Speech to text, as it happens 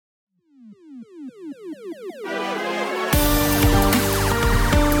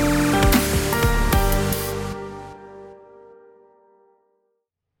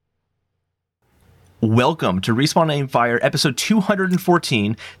Welcome to Respawn Aimfire, episode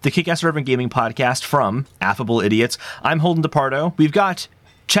 214, the Kick-Ass Urban Gaming podcast from Affable Idiots. I'm Holden DePardo. We've got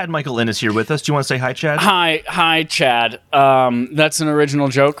Chad Michael Innes here with us. Do you want to say hi, Chad? Hi, Chad. That's an original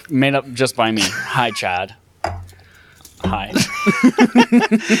joke made up just by me. Hi, Chad. Hi.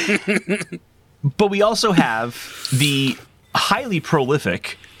 But we also have the highly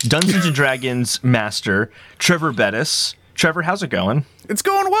prolific Dungeons & Dragons master, Trevor Bettis. Trevor, how's it going? It's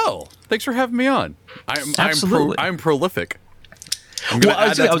going well. Thanks for having me on. I'm prolific. I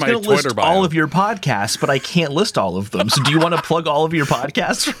was going to list all of your podcasts, but I can't list all of them. So do you want to plug all of your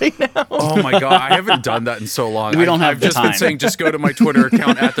podcasts right now? Oh my God, I haven't done that in so long. I've just time. been saying, just go to my Twitter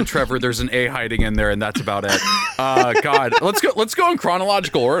account @theTrevor. There's an A hiding in there, and that's about it. God, let's go in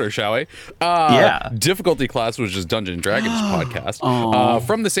chronological order, shall we? Yeah. Difficulty class was just Dungeons & Dragons podcast.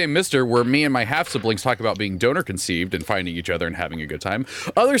 From the same mister, where me and my half siblings talk about being donor conceived and finding each other and having a good time.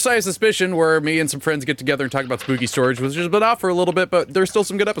 Other Side of Suspicion, where me and some friends get together and talk about spooky storage, which has been off for a little bit, but there's still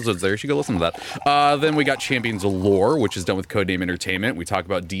some good episodes there. You should go listen to that. Then we got Champions of Lore, which is done with Codename Entertainment. We talk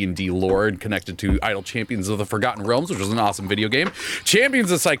about D&D lore and connected to Idle Champions of the Forgotten Realms, which is an awesome video game. Champions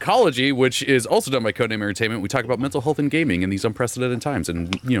of Psychology, which is also done by Codename Entertainment. We talk about mental health and gaming in these unprecedented times,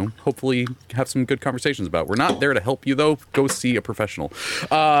 and hopefully have some good conversations about. We're not there to help you though. Go see a professional.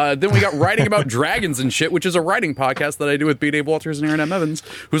 Then we got Writing About Dragons and Shit, which is a writing podcast that I do with B. Dave Walters and Aaron M. Evans,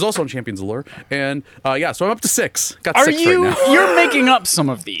 who's also on Champions of Lore. And so I'm up to 6. Got 6 right now. You're making up some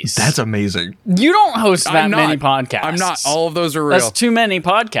of these. That's amazing. You don't host that many podcasts. I'm not. All of those are real. That's too many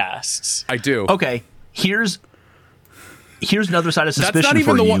podcasts. I do. Okay, here's another side of suspicion not even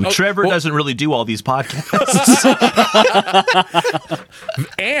for the you. one- Trevor doesn't really do all these podcasts.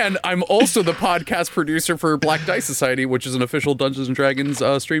 And I'm also the podcast producer for Black Dice Society, which is an official Dungeons & Dragons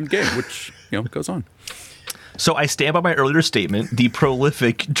streamed game, which goes on. So I stand by my earlier statement, the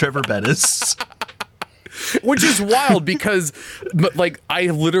prolific Trevor Bettis. Which is wild because, I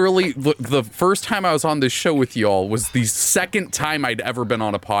literally, the first time I was on this show with y'all was the second time I'd ever been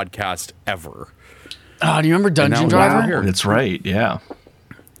on a podcast ever. Oh, do you remember Dungeon now Driver? wow. That's right, yeah.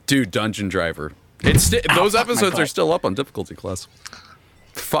 Dude, Dungeon Driver. Those episodes are still up on difficulty class.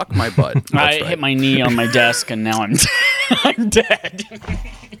 Fuck my butt. I hit my knee on my desk and now I'm I'm dead.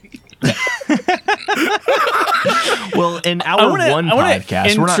 Well, in our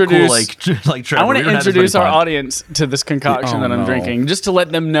podcast, we're not cool like Trevor. I want to introduce our audience to this concoction that I'm drinking, just to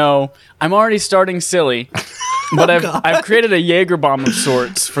let them know I'm already starting silly, but I've created a Jaeger bomb of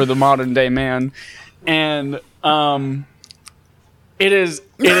sorts for the modern day man, and it is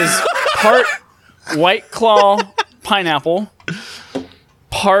part White Claw pineapple,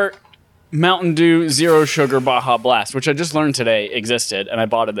 part Mountain Dew Zero Sugar Baja Blast, which I just learned today existed, and I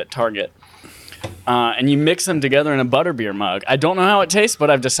bought it at Target. And you mix them together in a butterbeer mug. I don't know how it tastes, but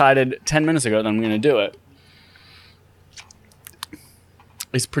I've decided 10 minutes ago that I'm going to do it.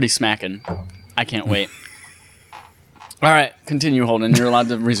 It's pretty smacking. I can't wait. All right, continue, Holden. You're allowed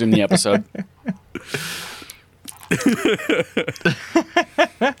to resume the episode.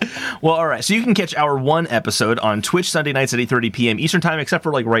 Well, all right. So you can catch our one episode on Twitch Sunday nights at 8:30 p.m. Eastern Time, except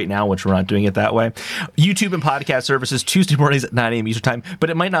for right now, which we're not doing it that way. YouTube and podcast services Tuesday mornings at 9 a.m. Eastern Time, but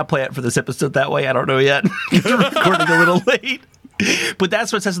it might not play out for this episode that way. I don't know yet. We're recording a little late. But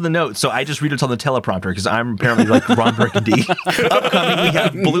that's what it says in the notes, so I just read it on the teleprompter because I'm apparently like Ron Burgundy. Upcoming, we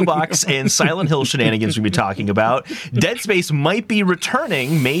have Blue Box and Silent Hill shenanigans we'll be talking about. Dead Space might be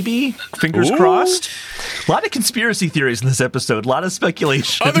returning, maybe. Fingers crossed. A lot of conspiracy theories in this episode, a lot of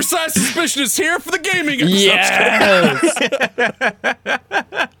speculation. Other Side of Suspicion is here for the gaming episode.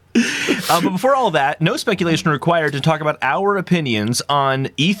 Yes! But before all that, no speculation required to talk about our opinions on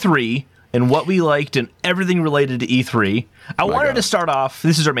E3 and what we liked and everything related to E3. I wanted to start off,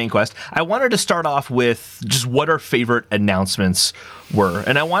 this is our main quest, I wanted to start off with just what our favorite announcements were.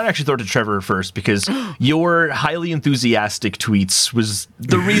 And I want to actually throw it to Trevor first because your highly enthusiastic tweets was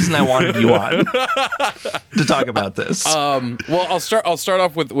the reason I wanted you on to talk about this. Well, I'll start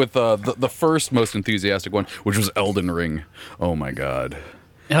off with the first most enthusiastic one, which was Elden Ring. Oh my God.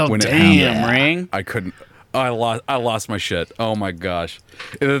 Ring. I couldn't. I lost my shit. Oh my gosh.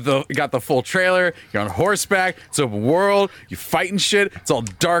 You got the full trailer. You're on horseback. It's open world. You're fighting shit. It's all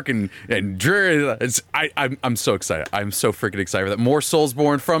dark and dreary. I'm so excited. I'm so freaking excited for that. More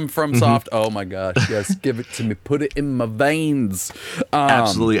Soulsborne from FromSoft. Oh my gosh. Yes, give it to me. Put it in my veins.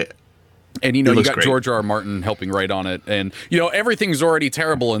 Absolutely. And you got great. George R. R. Martin helping write on it, and everything's already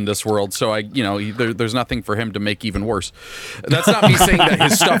terrible in this world. So there's nothing for him to make even worse. That's not me saying that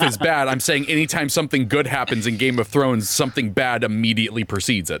his stuff is bad. I'm saying anytime something good happens in Game of Thrones, something bad immediately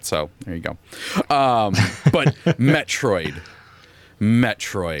precedes it. So there you go. But Metroid.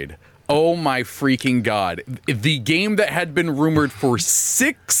 Oh my freaking God. The game that had been rumored for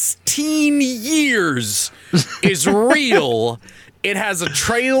 16 years is real. It has a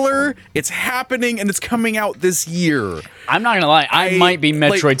trailer, it's happening, and it's coming out this year. I'm not gonna lie, I might be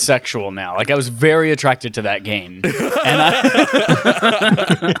Metroid sexual now. Like, I was very attracted to that game.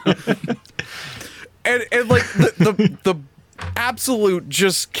 And like the absolute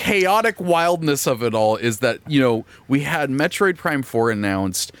just chaotic wildness of it all is that, you know, we had Metroid Prime 4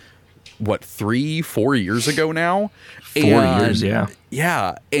 announced, what, 3-4 years ago now? 4 years, yeah.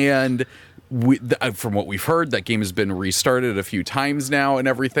 Yeah, and from what we've heard, that game has been restarted a few times now and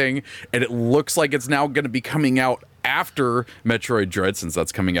everything, and it looks like it's now going to be coming out after Metroid Dread, since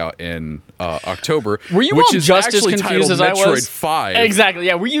that's coming out in October. Were you which all is just as actually confused titled as I was? Metroid 5. Exactly,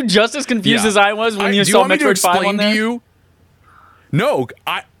 yeah. Were you just as confused as I was when you saw Metroid 5 on there? To you? No,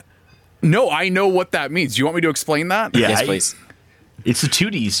 I know what that means. Do you want me to explain that? Yeah, Yes, please. It's the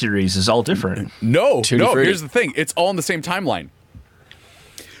 2D series is all different. No, 2D free. here's the thing. It's all in the same timeline.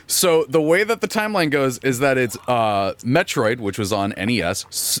 So the way that the timeline goes is that it's Metroid, which was on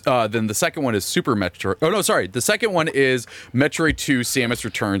NES. Then the second one is Super Metroid. Oh, no, sorry. The second one is Metroid 2 Samus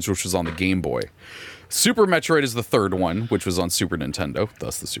Returns, which was on the Game Boy. Super Metroid is the third one, which was on Super Nintendo,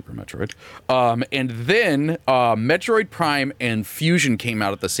 thus the Super Metroid. And then Metroid Prime and Fusion came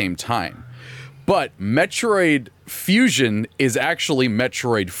out at the same time. But Metroid Fusion is actually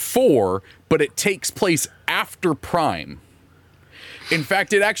Metroid 4, but it takes place after Prime. In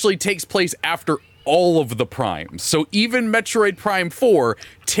fact, it actually takes place after all of the Primes. So even Metroid Prime 4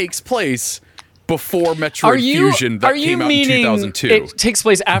 takes place before Metroid Fusion that came out in 2002. It takes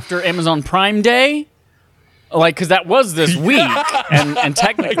place after Amazon Prime Day? Like, because that was this week, and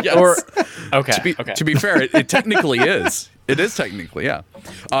technically, Yes. okay. To be fair, it technically is. It is technically, yeah.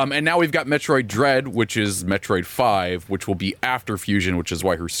 And now we've got Metroid Dread, which is Metroid 5, which will be after Fusion, which is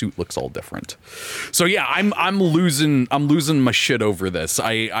why her suit looks all different. So yeah, I'm losing my shit over this.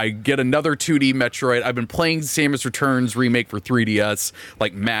 I get another 2D Metroid. I've been playing Samus Returns remake for 3DS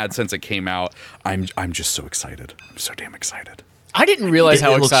like mad since it came out. I'm just so excited. I'm so damn excited. I didn't realize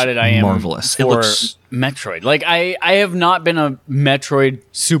how looks excited I am marvelous. for It looks Metroid. Like, I have not been a Metroid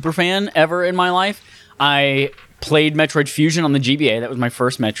super fan ever in my life. I played Metroid Fusion on the GBA. That was my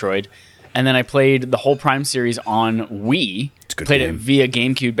first Metroid. And then I played the whole Prime series on Wii. It's a good played game. it via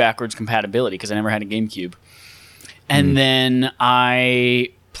GameCube backwards compatibility because I never had a GameCube. And then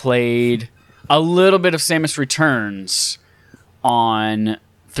I played a little bit of Samus Returns on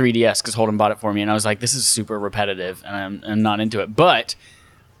 3DS because Holden bought it for me, and I was like, this is super repetitive, and I'm not into it. But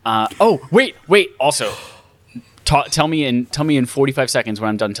wait. Also, tell me in 45 seconds when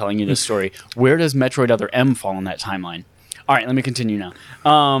I'm done telling you this story. Where does Metroid Other M fall in that timeline? All right, let me continue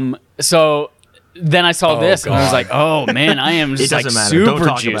now. So then I saw this, and I was like, oh man, I am just like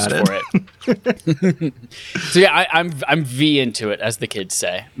super juiced for it. So yeah, I'm V into it, as the kids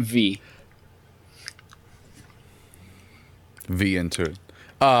say. V into it.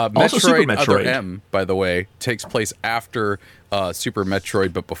 Also Super Metroid Metroid. Other M, by the way, takes place after Super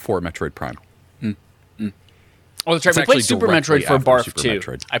Metroid, but before Metroid Prime. Oh, that's right. It's We played actually Super directly Metroid for after Barf Super 2.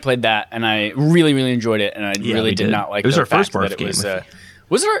 Metroid. I played that, and I really, really enjoyed it, and I really we did did. not like It was the our first fact Barf that game, it was... I think.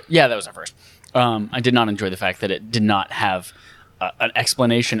 Was it? Yeah, that was our first. I did not enjoy the fact that it did not have an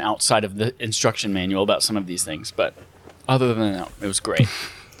explanation outside of the instruction manual about some of these things, but other than that, it was great.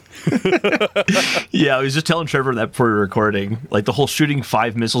 Yeah, I was just telling Trevor that before we were recording. Like the whole shooting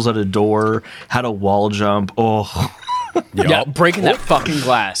 5 missiles at a door, how to wall jump. Oh, Yeah, breaking that fucking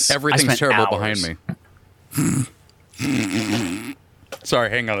glass. I Everything's spent terrible hours. behind me. Sorry,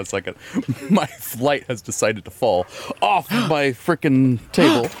 hang on a second. My light has decided to fall off my freaking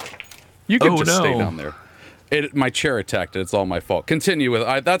table. You can just stay down there. My chair attacked it. It's all my fault. Continue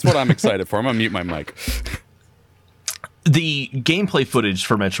with. That's what I'm excited for. I'm gonna mute my mic. the gameplay footage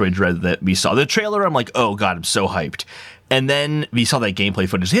for Metroid Dread that we saw, the trailer, I'm like, oh god, I'm so hyped. And then we saw that gameplay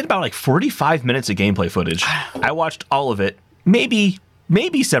footage. They had about like 45 minutes of gameplay footage. I watched all of it, maybe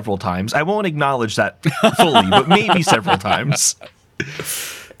several times. I won't acknowledge that fully, but maybe several times.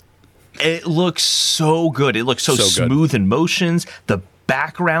 It looks so good. It looks so smooth in motions. The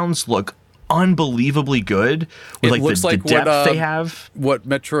backgrounds look unbelievably good with It like looks the like depth what, they have. What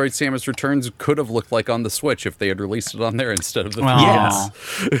Metroid Samus Returns could have looked like on the Switch if they had released it on there instead of the Yeah,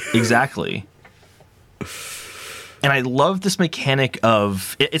 exactly. And I love this mechanic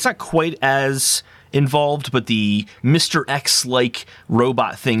of it's not quite as involved, but the Mr. X-like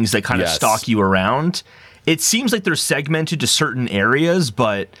robot things that kind of stalk you around. It seems like they're segmented to certain areas,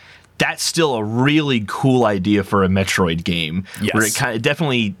 but that's still a really cool idea for a Metroid game, Yes. where it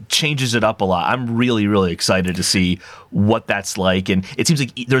definitely changes it up a lot. I'm really, really excited to see what that's like. And it seems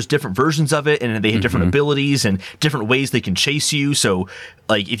like there's different versions of it, and they have different abilities and different ways they can chase you. So,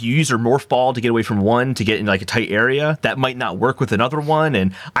 like, if you use your morph ball to get away from one to get in like a tight area, that might not work with another one.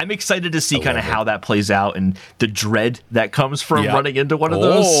 And I'm excited to see kind of how that plays out and the dread that comes from running into one of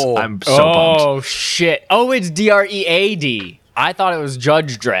those. I'm so pumped. Oh, shit. Oh, it's DREAD. I thought it was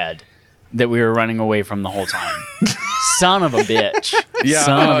Judge Dredd that we were running away from the whole time. Son of a bitch. Yeah,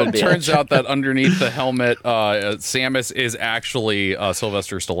 Son of a it bitch. turns out that underneath the helmet, Samus is actually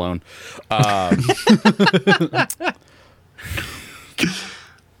Sylvester Stallone.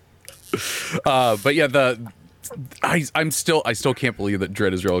 But yeah, I still can't believe that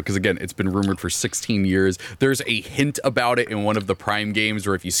Dread is real, because again, it's been rumored for 16 years. There's a hint about it in one of the Prime games,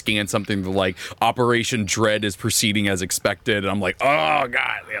 where if you scan something, like Operation Dread is proceeding as expected, and I'm like, oh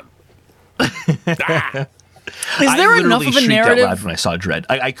god. Yeah. Is there enough of a shrieked out narrative? loud when I saw Dread.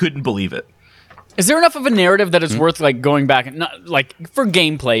 I couldn't believe it. Is there enough of a narrative that is worth like going back and not like for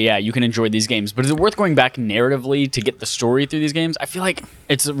gameplay? Yeah, you can enjoy these games, but is it worth going back narratively to get the story through these games? I feel like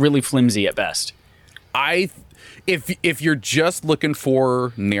it's really flimsy at best. If you're just looking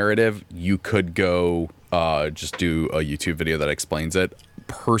for narrative, you could go just do a YouTube video that explains it.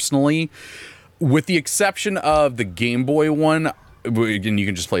 Personally, with the exception of the Game Boy one, and you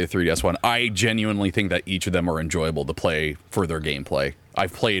can just play the 3DS one, I genuinely think that each of them are enjoyable to play for their gameplay.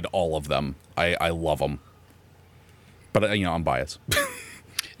 I've played all of them. I love them. But, I'm biased.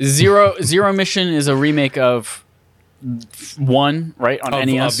 Zero Mission is a remake of 1, right, on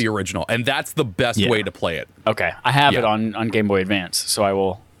NES? Of the original. And that's the best way to play it. Okay, I have it Yeah. on Game Boy Advance, so I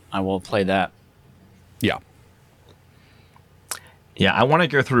will play that. Yeah. Yeah, I want to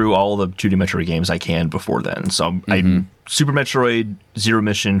go through all the 2D Metroid games I can before then. So I Super Metroid, Zero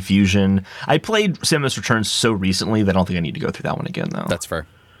Mission, Fusion. I played Samus Returns so recently that I don't think I need to go through that one again, though. That's fair.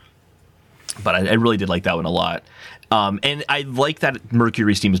 But I really did like that one a lot. And I like that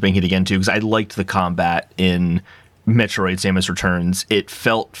Mercury Steam is making it again, too, because I liked the combat in Metroid Samus Returns. It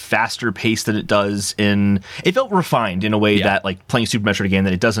felt faster paced than it does it felt refined in a way that, like, playing Super Metroid again,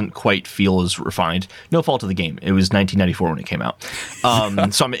 that it doesn't quite feel as refined. No fault of the game. It was 1994 when it came out.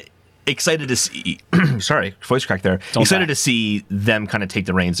 So I'm excited to see sorry, voice crack there. Excited to see them kind of take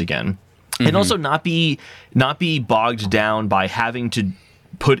the reins again. And also not be bogged down by having to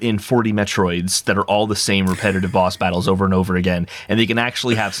put in 40 Metroids that are all the same repetitive boss battles over and over again, and they can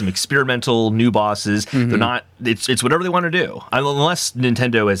actually have some experimental new bosses. They're not, it's whatever they want to do, unless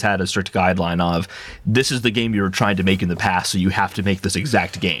Nintendo has had a strict guideline of this is the game you were trying to make in the past, so you have to make this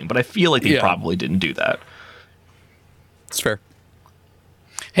exact game. But I feel like they probably didn't do that. It's fair.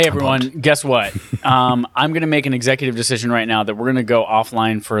 Hey everyone, guess what? I'm going to make an executive decision right now that we're going to go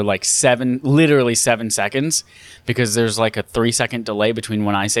offline for like literally 7 seconds, because there's like a 3-second delay between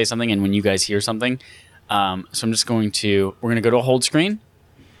when I say something and when you guys hear something. So I'm just we're going to go to a hold screen.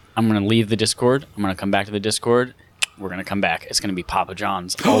 I'm going to leave the Discord. I'm going to come back to the Discord. We're going to come back. It's going to be Papa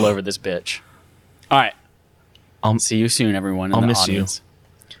John's all over this bitch. All right. I'll see you soon, everyone in the audience.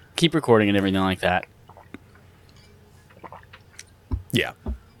 Keep recording and everything like that. Yeah.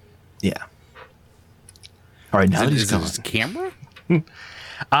 Yeah. All right, now that he's Is gone. his camera?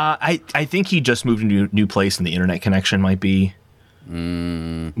 I think he just moved to a new place, and the internet connection might be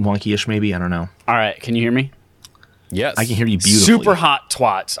wonky-ish, maybe. I don't know. All right. Can you hear me? Yes. I can hear you beautifully. Super hot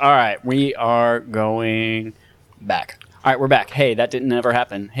twats. All right, we are going back. All right, we're back. Hey, that didn't ever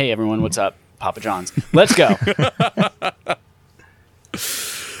happen. Hey, everyone, what's up? Papa John's. Let's go.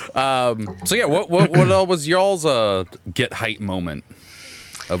 So yeah, what was y'all's get hype moment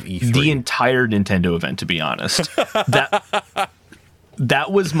of E3? The entire Nintendo event, to be honest.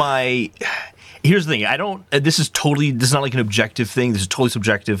 That was my. Here's the thing. This is not like an objective thing. This is totally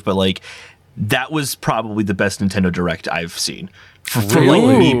subjective, but like that was probably the best Nintendo Direct I've seen. For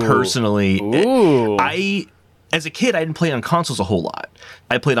like me personally, as a kid, I didn't play on consoles a whole lot.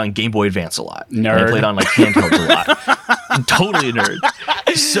 I played on Game Boy Advance a lot. Nerd. And I played on like handhelds a lot. Totally a nerd.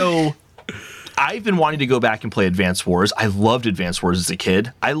 So I've been wanting to go back and play Advance Wars. I loved Advance Wars as a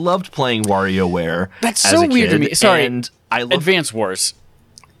kid. I loved playing WarioWare. That's as so a weird to kid, me. Sorry, and I loved, Advance Wars.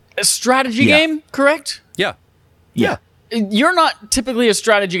 A strategy Yeah. game, correct? Yeah. yeah. You're not typically a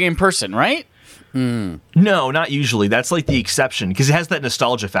strategy game person, right? No, not usually. That's like the exception because it has that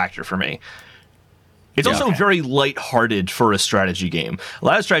nostalgia factor for me. It's also very lighthearted for a strategy game. A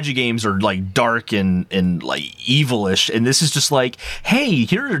lot of strategy games are like dark and like evilish, and this is just like, hey,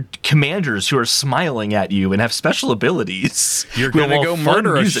 here are commanders who are smiling at you and have special abilities. You're gonna go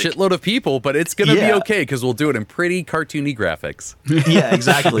murder a shitload of people, but it's gonna be okay because we'll do it in pretty cartoony graphics. Yeah,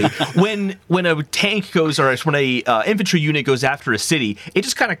 exactly. when a tank goes, or when a infantry unit goes after a city, it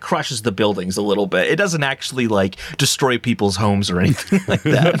just kind of crushes the buildings a little bit. It doesn't actually like destroy people's homes or anything like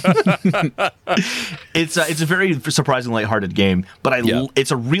that. It's a very surprising lighthearted game, but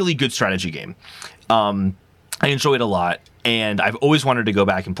it's a really good strategy game. I enjoy it a lot, and I've always wanted to go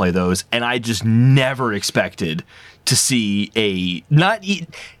back and play those, and I just never expected to see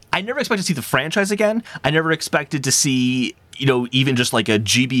I never expected to see the franchise again. I never expected to see, even just like a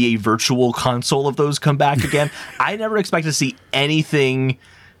GBA virtual console of those come back again. I never expected to see anything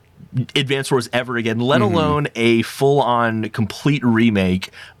Advance Wars ever again, let alone a full-on complete remake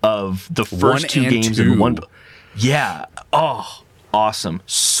of the first two games in one. Yeah. Oh, awesome.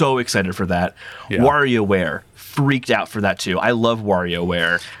 So excited for that. Yeah. WarioWare. Freaked out for that too. I love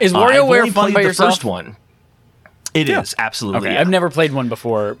WarioWare. Is WarioWare fun by yourself? First one. It is, absolutely. Okay, I've never played one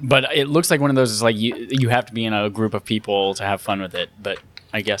before, but it looks like one of those is like you have to be in a group of people to have fun with it, but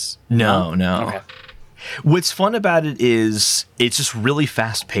I guess No. Okay. What's fun about it is it's just really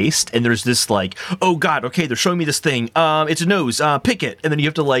fast paced, and there's this like, oh god, okay, they're showing me this thing. It's a nose. Pick it, and then you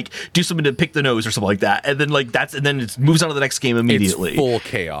have to like do something to pick the nose or something like that, and then it moves on to the next game immediately. It's full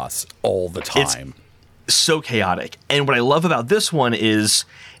chaos all the time. It's so chaotic, and what I love about this one is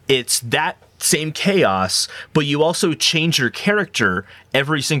it's that same chaos, but you also change your character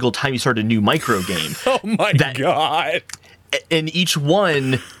every single time you start a new micro game. Oh my god! And each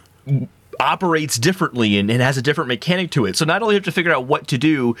one operates differently and has a different mechanic to it. So not only have to figure out what to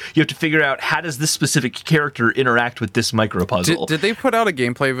do, you have to figure out how does this specific character interact with this micro puzzle. Did they put out a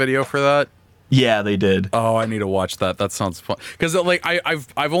gameplay video for that? Yeah, they did. Oh, I need to watch that. That sounds fun. Because like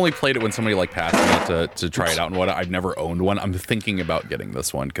I've only played it when somebody like passed me to try it out and what. I've never owned one. I'm thinking about getting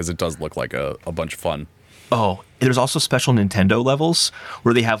this one because it does look like a bunch of fun. Oh, there's also special Nintendo levels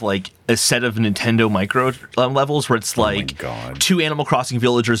where they have like a set of Nintendo micro levels where it's like two Animal Crossing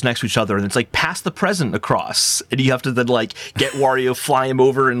villagers next to each other, and it's like pass the present across, and you have to then like get Wario, fly him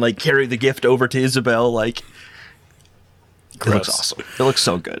over, and like carry the gift over to Isabelle. Like, it looks awesome. It looks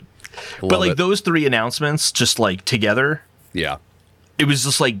so good. But like those three announcements, just like together, yeah. It was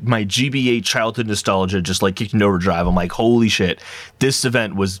just like my GBA childhood nostalgia just like kicked into overdrive. I'm like, holy shit, this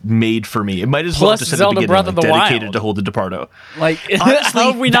event was made for me. It might as well just Zelda Breath of the dedicated Wild. to Hold the DePardo. Like, honestly,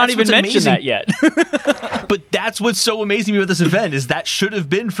 how have we not even mentioned that yet? But that's what's so amazing about this event is that should have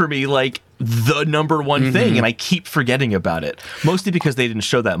been for me like the number one thing, and I keep forgetting about it. Mostly because they didn't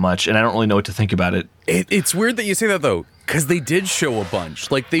show that much, and I don't really know what to think about it. It's weird that you say that though, because they did show a bunch.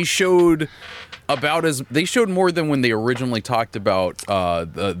 Like they showed more than when they originally talked about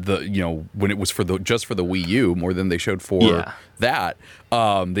the when it was just for the Wii U, more than they showed for that.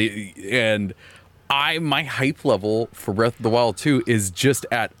 My hype level for Breath of the Wild 2 is just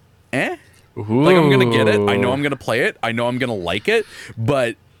at Like I'm gonna get it. I know I'm gonna play it. I know I'm gonna like it,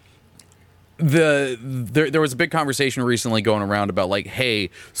 but there was a big conversation recently going around about like, hey,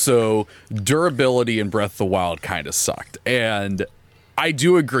 so durability in Breath of the Wild kind of sucked, and I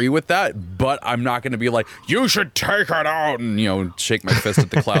do agree with that, but I'm not going to be like, you should take it out and, shake my fist at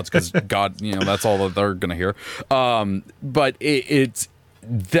the clouds because God, that's all that they're going to hear. But it's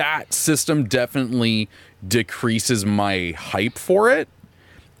that system definitely decreases my hype for it.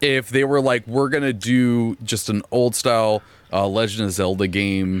 If they were like, we're going to do just an old style Legend of Zelda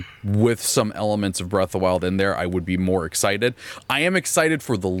game with some elements of Breath of the Wild in there, I would be more excited. I am excited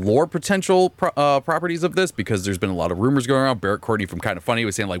for the lore potential properties of this because there's been a lot of rumors going around. Barrett Courtney from Kind of Funny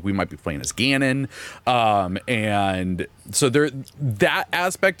was saying like we might be playing as Ganon, and so that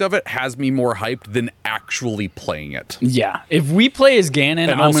aspect of it has me more hyped than actually playing it. Yeah, if we play as Ganon,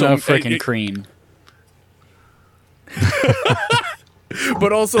 I'm gonna freaking cream.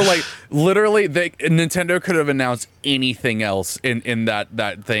 But also, like, literally, Nintendo could have announced anything else in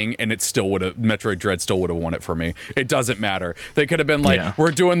that thing, and it still would have, Metroid Dread still would have won it for me. It doesn't matter. They could have been like,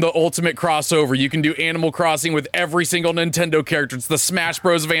 we're doing the ultimate crossover. You can do Animal Crossing with every single Nintendo character. It's the Smash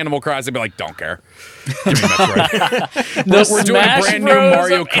Bros. Of Animal Crossing. I'd be like, don't care. Give me Metroid. We're doing a brand new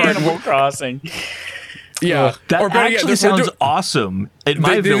Mario Kart. Animal Crossing. Yeah, that actually sounds awesome. In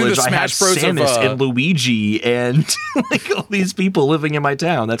my village, I have Samus and Luigi and like all these people living in my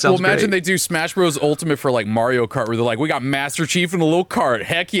town. That sounds imagine great. They do Smash Bros. Ultimate for like Mario Kart, where they're like, we got Master Chief in a little cart.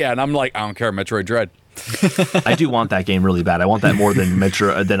 Heck yeah. And I'm like, I don't care, Metroid Dread. I do want that game really bad. I want that more than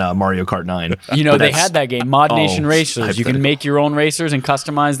Mario Kart 9. You know, But they that's- had that game, Mod Nation Racers. You can hypothetical. make your own racers and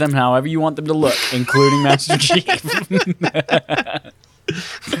customize them however you want them to look, including Master Chief.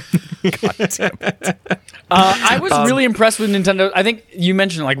 I was really impressed with Nintendo. I think you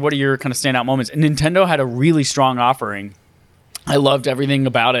mentioned, like, what are your kind of standout moments? And Nintendo had a really strong offering. I loved everything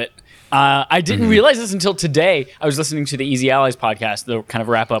about it. I didn't realize this until today. I was listening to the Easy Allies podcast, the kind of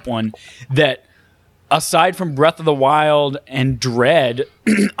wrap-up one, that aside from Breath of the Wild and Dread,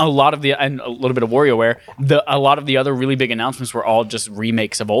 and a little bit of WarioWare, a lot of the other really big announcements were all just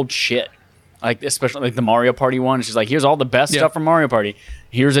remakes of old shit. Like, especially like the Mario Party one. She's like, here's all the best stuff from Mario Party.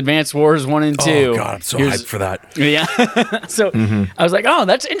 Here's Advance Wars 1 and 2. Oh god, I'm so hyped for that. Yeah. So I was like, oh,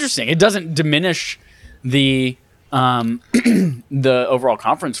 that's interesting. It doesn't diminish the the overall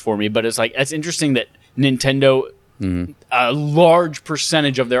conference for me, but it's like, it's interesting that Nintendo, a large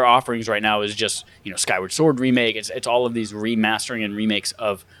percentage of their offerings right now is just, you know, Skyward Sword remake. It's all of these remastering and remakes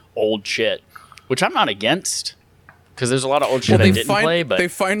of old shit, which I'm not against, because there's a lot of old shit I didn't play. But they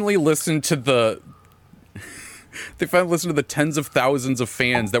finally listened to the. They finally listened to the tens of thousands of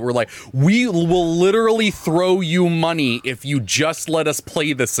fans that were like, "We will literally throw you money if you just let us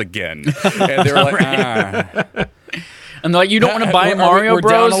play this again." And they were like, and they're like, you don't want to buy Mario we're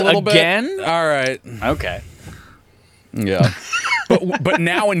down Bros. a little bit. again? All right, Okay. yeah, but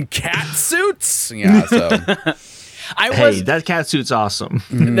now in cat suits, yeah. So Hey, that cat suit's awesome.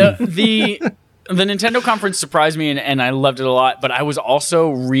 the Nintendo conference surprised me, and I loved it a lot. But I was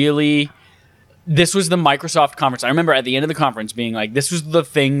also really. This was the Microsoft conference. I remember at the end of the conference being like, this was the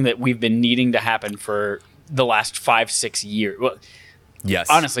thing that we've been needing to happen for the last 5-6 years. Well, yes,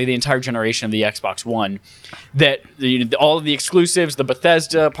 honestly, the entire generation of the Xbox One. That all of the exclusives, the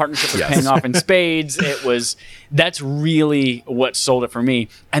Bethesda partnership was paying off in spades. That's really what sold it for me.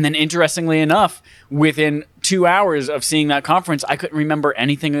 And then, interestingly enough, within 2 hours of seeing that conference, I couldn't remember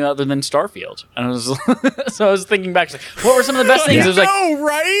anything other than Starfield. And so I was thinking back, like, what were some of the best things? I was like,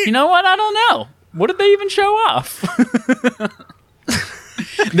 right? you know what? I don't know. What did they even show off?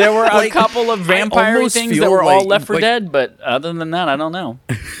 There were a couple of vampire almost things feel that were all like- Left 4 Dead, but other than that, I don't know.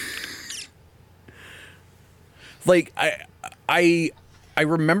 Like I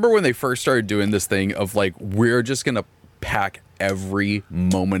remember when they first started doing this thing of like, we're just gonna pack every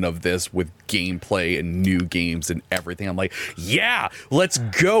moment of this with gameplay and new games and everything. I'm like, yeah, let's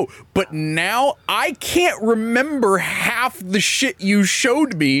go. But now I can't remember half the shit you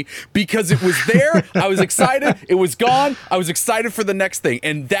showed me because it was there. I was excited. It was gone. I was excited for the next thing.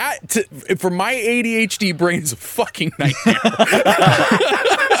 And that, for my ADHD brain, is a fucking nightmare.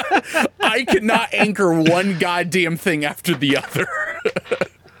 I could not anchor one goddamn thing after the other.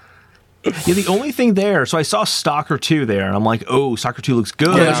 Yeah, the only thing there, so I saw Stalker 2 there, and I'm like, oh, Stalker 2 looks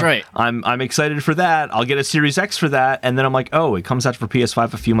good. Yeah, that's right. I'm excited for that. I'll get a Series X for that. And then I'm like, oh, it comes out for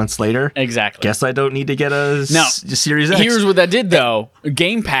PS5 a few months later. Exactly. Guess I don't need to get a Series X. Here's what that did, though.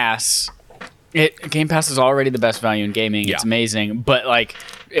 Game Pass. Game Pass is already the best value in gaming. Yeah. It's amazing. But, like,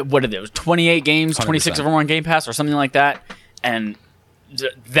 what did it? It was 28 games, 26 of them were on Game Pass or something like that. And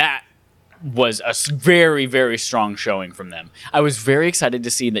that was a very, very strong showing from them. I was very excited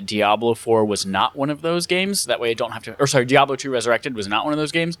to see that Diablo 4 was not one of those games. That way I don't have to... Or sorry, Diablo 2 Resurrected was not one of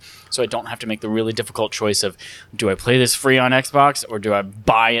those games. So I don't have to make the really difficult choice of, do I play this free on Xbox or do I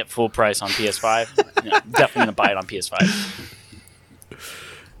buy it full price on PS5? Yeah, definitely going to buy it on PS5.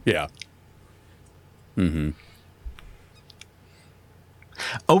 Yeah.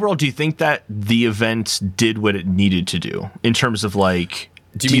 Overall, do you think that the event did what it needed to do in terms of, like...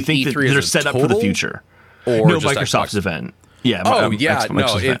 Do you you think mean that E3 as they're a set up for the total? future? Or No, just Microsoft's Xbox? event. Yeah. Oh yeah, no,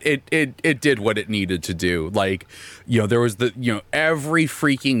 Microsoft's event. it did what it needed to do. Like, you know, there was every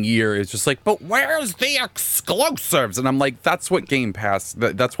freaking year it's just like, but where's the exclusives? And I'm like, that's what Game Pass.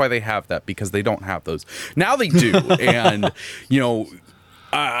 That's why they have that, because they don't have those now. They do, and you know,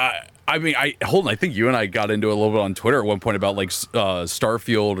 I mean, I think you and I got into it a little bit on Twitter at one point about like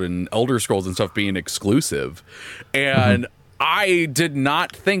Starfield and Elder Scrolls and stuff being exclusive, and. I did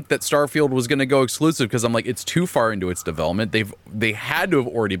not think that Starfield was going to go exclusive because I'm like, it's too far into its development. They had to have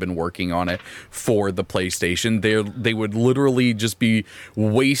already been working on it for the PlayStation. They would literally just be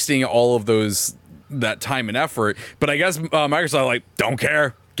wasting all of that time and effort. But I guess Microsoft like, don't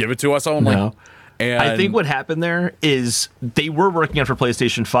care, give it to us only. No. And I think what happened there is they were working on it for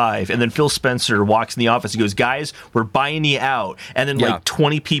PlayStation 5, and then Phil Spencer walks in the office. He goes, guys, we're buying you out. And then like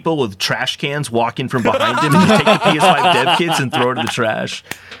 20 people with trash cans walk in from behind him and just take the PS5 dev kits and throw it in the trash.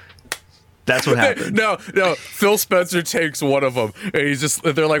 That's what happened. No. Phil Spencer takes one of them, and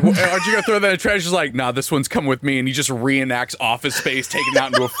they're like, well, aren't you gonna throw that in the trash? He's like, nah, this one's coming with me, and he just reenacts Office Space taking it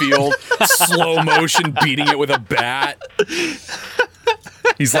out into a field, slow motion, beating it with a bat.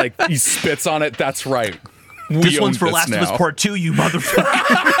 He's like, he spits on it. That's right. This one's for Last of Us Part 2, you motherfucker.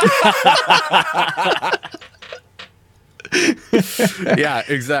 Yeah,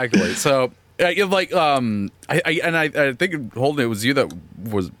 exactly. So, I think Holden, it was you that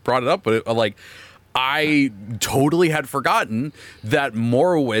brought it up, but I totally had forgotten that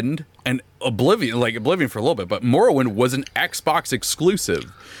Morrowind and Oblivion for a little bit, but Morrowind was an Xbox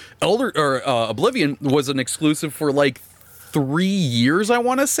exclusive. Oblivion was an exclusive for 3 years, I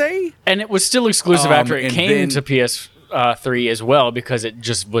want to say, and it was still exclusive after it came to PS3 as well, because it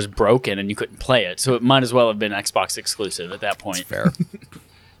just was broken and you couldn't play it. So it might as well have been Xbox exclusive at that point. Fair.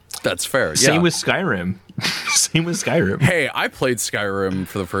 That's fair. Same with Skyrim. Hey, I played Skyrim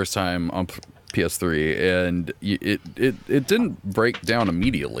for the first time on PS3, and it didn't break down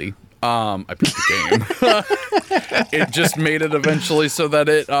immediately. I beat the game. It just made it eventually so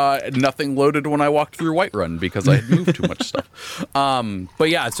that nothing loaded when I walked through Whiterun because I had moved too much stuff. But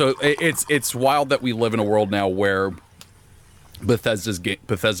yeah, so it's wild that we live in a world now where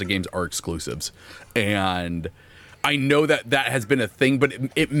Bethesda games are exclusives, and I know that has been a thing, but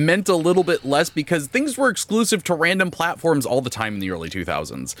it meant a little bit less because things were exclusive to random platforms all the time in the early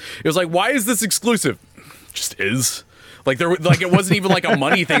 2000s. It was like, why is this exclusive? Just is. It wasn't even a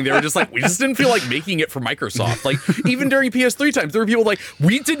money thing. They were just we just didn't feel like making it for Microsoft. Even during PS3 times, there were people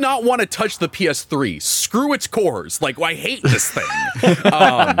we did not want to touch the PS3. Screw its cores. I hate this thing.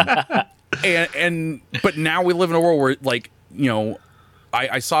 But now we live in a world where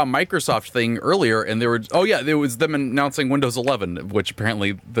I saw a Microsoft thing earlier, and it was them announcing Windows 11, which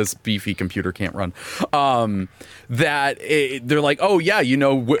apparently this beefy computer can't run. They're like, oh yeah,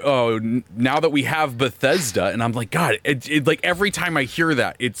 now that we have Bethesda, and I'm like, God, every time I hear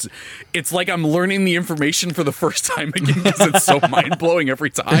that, it's like I'm learning the information for the first time again because it's so mind blowing every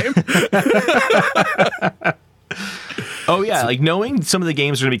time. Oh yeah, knowing some of the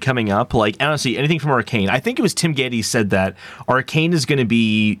games are going to be coming up, honestly, anything from Arcane. I think it was Tim Geddes said that Arcane is going to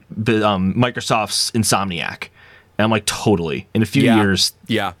be Microsoft's Insomniac. And I'm like, totally. In a few years,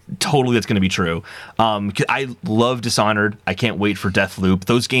 totally that's going to be true. I love Dishonored. I can't wait for Deathloop.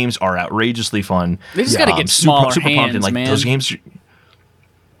 Those games are outrageously fun. They just got to get smaller hands, man. Those games.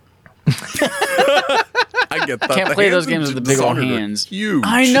 I get that. Can't play those games with the big old hands. Huge.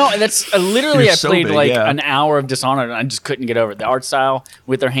 I know. That's literally. I played big, an hour of Dishonored, and I just couldn't get over it. The art style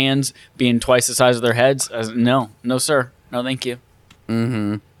with their hands being twice the size of their heads. No, sir, no, thank you.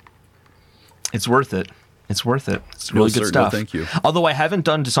 Mm-hmm. It's worth it. It's really good stuff. No, thank you. Although I haven't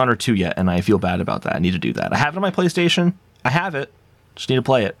done Dishonored 2 yet, and I feel bad about that. I need to do that. I have it on my PlayStation. I have it. Just need to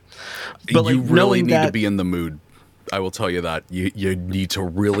play it. But you really need to be in the mood. I will tell you that you need to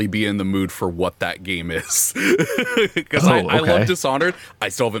really be in the mood for what that game is. Because I love Dishonored. I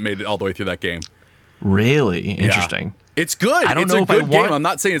still haven't made it all the way through that game. Really interesting. Yeah. It's good. I don't it's know a if good I game. want... I'm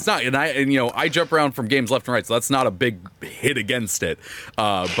not saying it's not. And I jump around from games left and right, so that's not a big hit against it.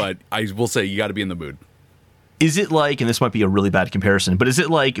 But I will say you got to be in the mood. Is it and this might be a really bad comparison, but is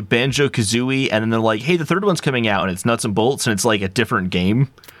it like Banjo-Kazooie, and then they're like, hey, the third one's coming out, and it's nuts and bolts, and it's a different game?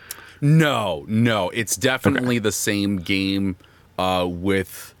 No, it's definitely the same game.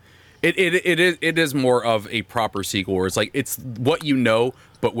 With it is more of a proper sequel, where it's what you know,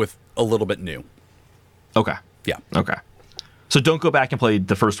 but with a little bit new. Okay. Yeah. Okay. So don't go back and play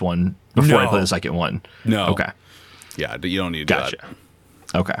the first one before I play the second one. No. Okay. Yeah, you don't need to do that.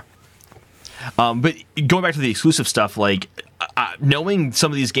 Okay. But going back to the exclusive stuff, knowing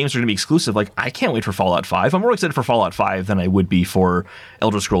some of these games are going to be exclusive, I can't wait for Fallout 5. I'm more excited for Fallout 5 than I would be for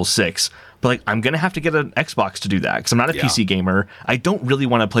Elder Scrolls 6. But I'm going to have to get an Xbox to do that because I'm not a PC gamer. I don't really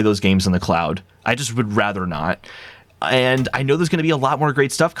want to play those games in the cloud. I just would rather not. And I know there's going to be a lot more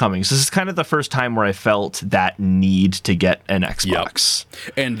great stuff coming. So this is kind of the first time where I felt that need to get an Xbox.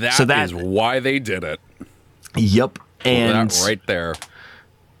 Yep. And that is why they did it. Yep. And that right there.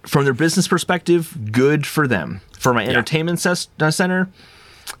 From their business perspective, good for them. For my entertainment center,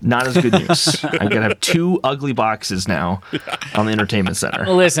 not as good news. I'm going to have 2 ugly boxes now on the entertainment center.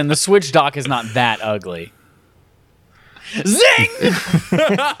 Well, listen, the Switch dock is not that ugly. Zing!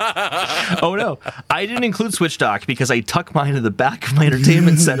 Oh, no. I didn't include Switch dock because I tuck mine in the back of my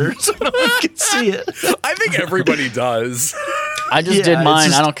entertainment center so no one can see it. I think everybody does. I just did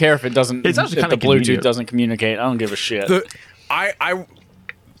mine. I don't care if it doesn't. It's if the Bluetooth doesn't communicate. I don't give a shit.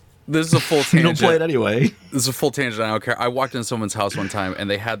 This is a full You tangent. don't play it anyway. This is a full tangent. I don't care. I walked into someone's house one time and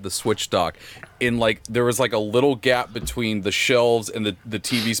they had the Switch dock in like there was like a little gap between the shelves and the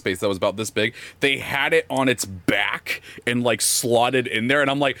TV space that was about this big. They had it on its back and like slotted in there, and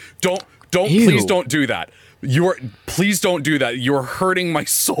I'm like, don't, Ew. please don't do that. Please don't do that. You're hurting my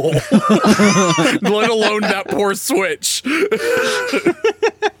soul. Let alone that poor Switch.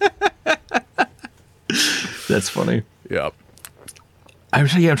 That's funny. Yep. I'm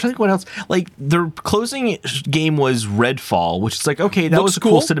trying to think what else. Like, their closing game was Redfall, which is like, okay, that Looks was a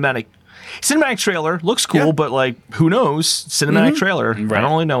cool cinematic trailer. Looks cool, Yeah. but like, who knows? Cinematic trailer. I don't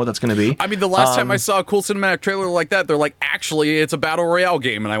really know what that's going to be. I mean, the last time I saw a cool cinematic trailer like that, they're like, actually, it's a battle royale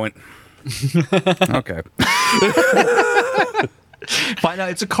game, and I went, okay. Find out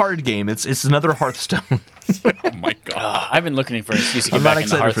it's a card game. It's another Hearthstone. Oh my god. I've been looking for an excuse to get I'm not back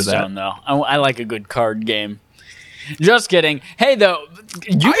into excited for that. Hearthstone, though. I like a good card game. Just kidding. Hey, though, I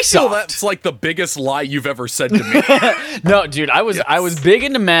feel Ubisoft. that's like the biggest lie you've ever said to me. No, dude, I was big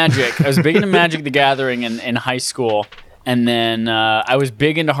into Magic. I was big into Magic the Gathering in high school, and then I was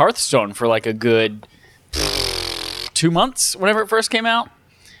big into Hearthstone for like a good 2 months whenever it first came out.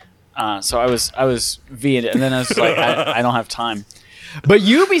 So I was via it, and then I was like, I don't have time. But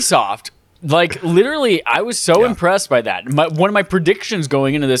Ubisoft, like literally, I was so impressed by that. One of my predictions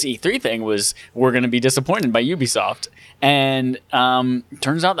going into this E3 thing was we're going to be disappointed by Ubisoft, and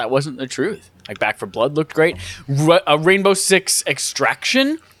turns out that wasn't the truth. Like Back 4 Blood looked great. Rainbow Six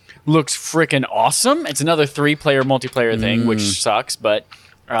Extraction looks freaking awesome. It's another 3-player multiplayer thing, which sucks, but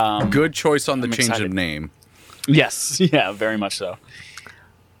Good choice on the change excited. of name. yes, yeah, very much so.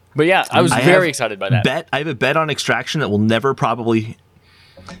 But yeah, I was very excited by that. I have a bet on Extraction that we'll never probably.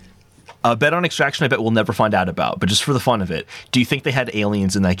 A bet on Extraction I bet we'll never find out about, but just for the fun of it, do you think they had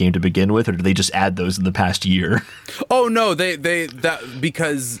aliens in that game to begin with, or did they just add those in the past year? Oh no,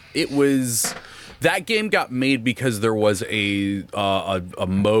 because it was that game got made because there was a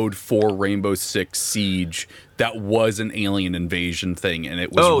mode for Rainbow Six Siege that was an alien invasion thing, and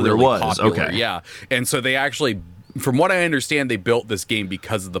it was Oh, there really was. popular. Okay. Yeah, and so they actually, from what I understand, they built this game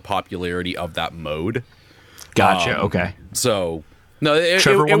because of the popularity of that mode. Gotcha. Okay. So no, it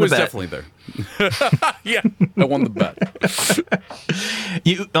Trevor won the was bet. definitely there. Yeah, I won the bet.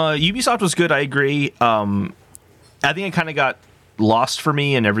 Ubisoft was good. I agree. I think it kind of got lost for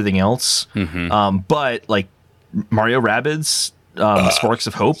me and everything else. But like Mario Rabbids, Sparks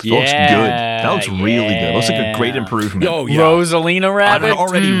of Hope, that looks good. That looks really good. It looks like a great improvement. Oh yeah, Rosalina on Rabbit. an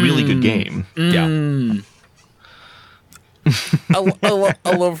already really good game. yeah.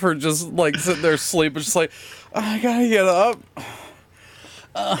 I love her just like sitting there sleeping, just like, I gotta get up.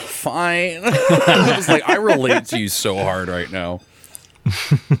 Fine. I was like, I relate to you so hard right now.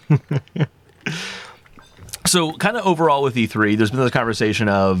 So, kind of overall with E3, there's been this conversation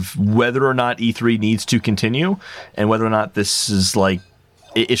of whether or not E3 needs to continue and whether or not this is like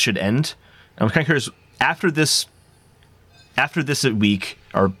it should end. I'm kind of curious after this week,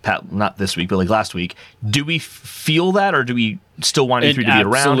 or not this week, but like last week, do we feel that, or do we still want E3 to be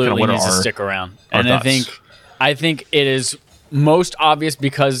around? Absolutely Kind of what needs are to our- stick around, our and thoughts? I think it is most obvious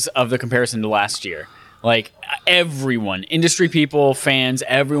because of the comparison to last year. Like everyone, industry people, fans,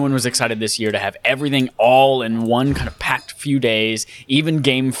 everyone was excited this year to have everything all in one kind of packed few days. Even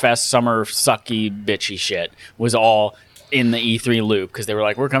Game Fest summer sucky bitchy shit was all in the E3 loop because they were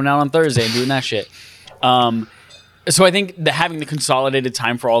like, we're coming out on Thursday and doing that shit. So I think having the consolidated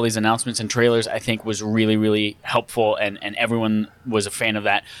time for all these announcements and trailers, I think was really, really helpful, and everyone was a fan of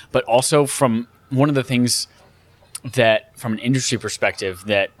that. But also from one of the things that, from an industry perspective,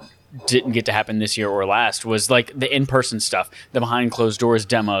 that didn't get to happen this year or last was like the in-person stuff, the behind closed doors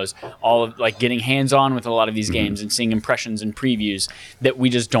demos, all of like getting hands-on with a lot of these games and seeing impressions and previews that we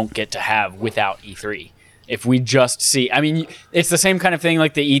just don't get to have without E3. If we just see, I mean, it's the same kind of thing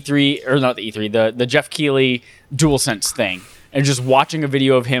like the E3, or not the E3, the Jeff Keighley DualSense thing. And just watching a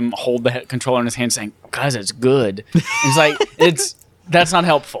video of him hold the controller in his hand saying, guys, it's good. It's like, that's not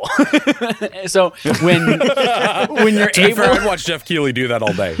helpful. So when you're To be fair, able, I'd watch Jeff Keighley do that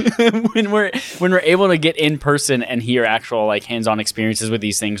all day. when we're able to get in person and hear actual like hands-on experiences with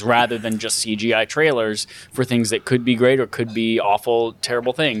these things rather than just CGI trailers for things that could be great or could be awful,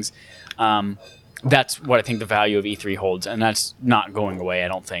 terrible things, that's what I think the value of E3 holds, and that's not going away, I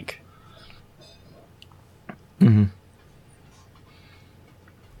don't think.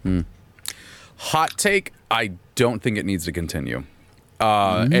 Hot take, I don't think it needs to continue.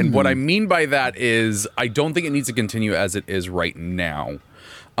 And what I mean by that is I don't think it needs to continue as it is right now.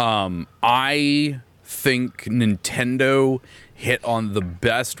 I think Nintendo hit on the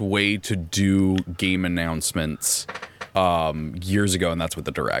best way to do game announcements years ago, and that's with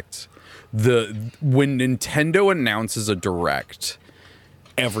the Direct. When Nintendo announces a Direct,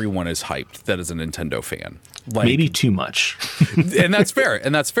 everyone is hyped that is a Nintendo fan. Like, maybe too much. and that's fair.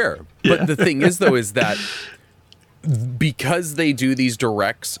 Yeah. But the thing is, though, is that because they do these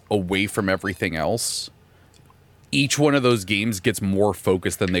Directs away from everything else, each one of those games gets more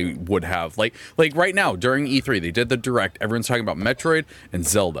focused than they would have. Like right now during E3, they did the Direct. Everyone's talking about Metroid and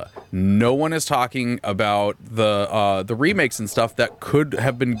Zelda. No one is talking about the remakes and stuff that could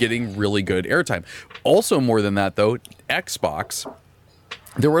have been getting really good airtime. Also, more than that, though, Xbox.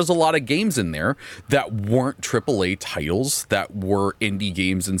 There was a lot of games in there that weren't AAA titles, that were indie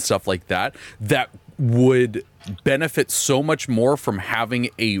games and stuff like that, that would benefit so much more from having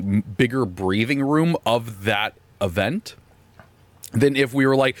a bigger breathing room of that event than if we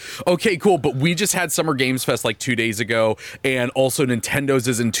were like, okay, cool, but we just had Summer Games Fest like 2 days ago, and also Nintendo's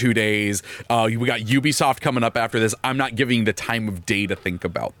is in 2 days. We got Ubisoft coming up after this. I'm not giving the time of day to think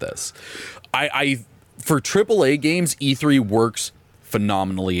about this. For AAA games, E3 works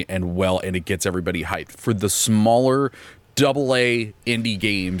phenomenally and well, and it gets everybody hyped. For the smaller AA indie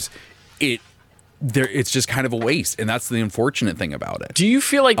games, it's just kind of a waste, and that's the unfortunate thing about it. Do you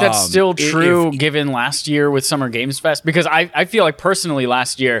feel like that's still true given last year with Summer Games Fest? Because I feel like personally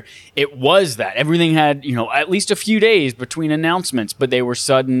last year it was that everything had, at least a few days between announcements, but they were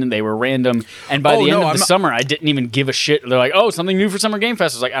sudden, they were random, and by the end of the summer I didn't even give a shit. They're like, oh, something new for Summer Game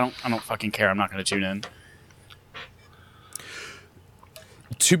Fest. I was like, I don't fucking care. I'm not going to tune in.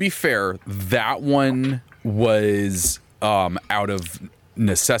 To be fair, that one was out of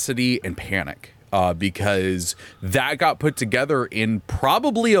necessity and panic. Because that got put together in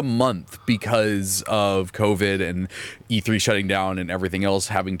probably a month because of COVID and E3 shutting down and everything else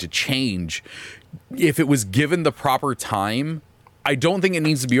having to change. If it was given the proper time, I don't think it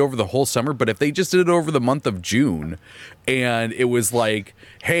needs to be over the whole summer, but if they just did it over the month of June and it was like,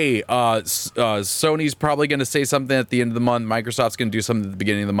 hey, Sony's probably going to say something at the end of the month, Microsoft's going to do something at the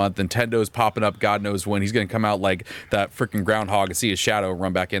beginning of the month, Nintendo's popping up God knows when, he's going to come out like that freaking groundhog and see his shadow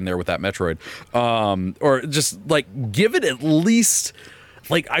run back in there with that Metroid. Or just like give it at least,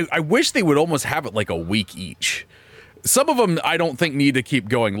 like I wish they would almost have it like a week each. Some of them I don't think need to keep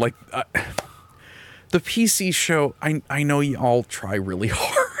going. Like the PC show, I know you all try really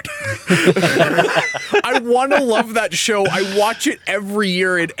hard. I want to love that show. I watch it every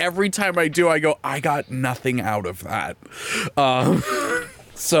year, and every time I do, I go, I got nothing out of that.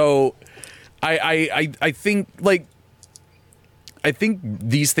 So I think like, I think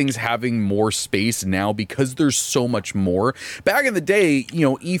these things having more space now because there's so much more. Back in the day,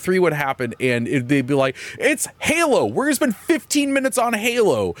 E3 would happen and they'd be like, it's Halo. We're going to spend 15 minutes on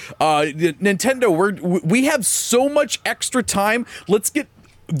Halo. Nintendo, we have so much extra time. Let's get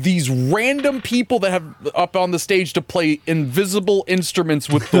these random people that have up on the stage to play invisible instruments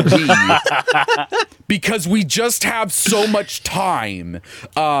with the Wii because we just have so much time.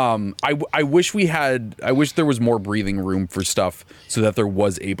 I wish there was more breathing room for stuff so that there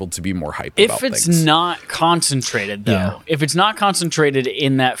was able to be more hype about things. If it's not concentrated though, if it's not concentrated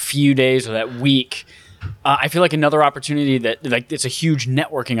in that few days or that week, I feel like another opportunity that it's a huge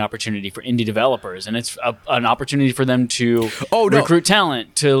networking opportunity for indie developers, and it's an opportunity for them to recruit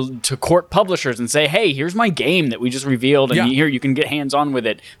talent, to court publishers and say, hey, here's my game that we just revealed, and here you can get hands on with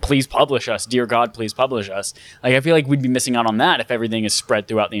it. Please publish us, dear God, please publish us. Like I feel like we'd be missing out on that if everything is spread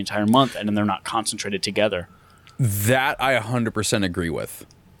throughout the entire month and then they're not concentrated together. That I 100% agree with.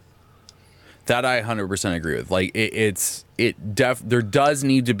 Like there does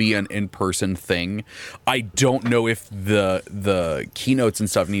need to be an in-person thing. I don't know if the keynotes and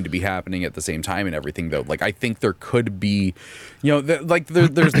stuff need to be happening at the same time and everything though. Like I think there could be, there's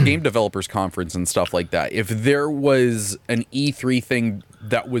the Game Developers Conference and stuff like that. If there was an E3 thing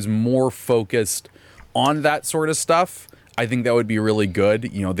that was more focused on that sort of stuff, I think that would be really good.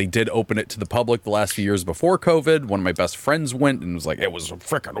 They did open it to the public the last few years before COVID. One of my best friends went and was like, it was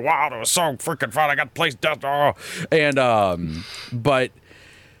freaking wild. It was so freaking fun. I got to play stuff. Oh. And, but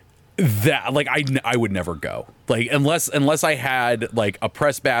that, like, I would never go. Like, unless I had, like, a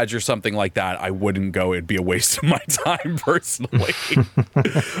press badge or something like that, I wouldn't go. It'd be a waste of my time, personally.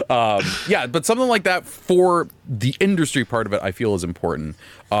 But something like that for the industry part of it, I feel is important.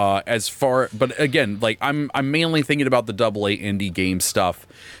 But again, like, I'm mainly thinking about the AA indie game stuff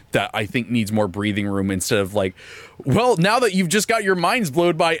that I think needs more breathing room instead of like, well, now that you've just got your minds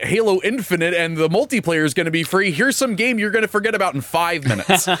blown by Halo Infinite and the multiplayer is going to be free, here's some game you're going to forget about in 5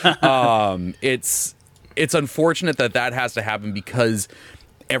 minutes. It's unfortunate that has to happen because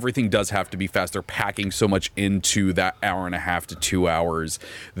everything does have to be fast. They're packing so much into that hour and a half to 2 hours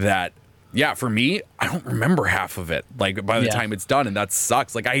that yeah, for me, I don't remember half of it. Like by the time it's done, and that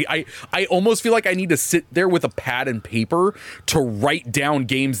sucks. Like I almost feel like I need to sit there with a pad and paper to write down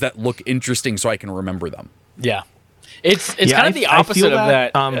games that look interesting so I can remember them. Yeah. It's kind of the opposite of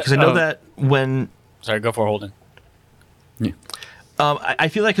that. Because I know that when... Sorry, go for it, Holden. Yeah. I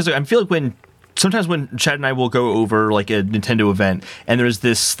feel like when sometimes when Chad and I will go over like a Nintendo event and there's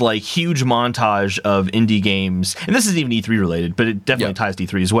this like huge montage of indie games, and this isn't even E3 related, but it definitely ties to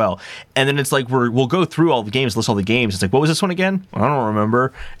E3 as well. And then it's like we'll go through all the games, list all the games. It's like, what was this one again? I don't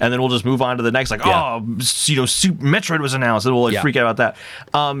remember. And then we'll just move on to the next. Like, Super Metroid was announced, and we'll freak out about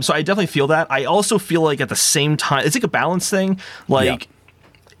that. So I definitely feel that. I also feel like at the same time, it's like a balance thing. Like.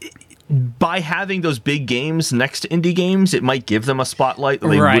 By having those big games next to indie games, it might give them a spotlight that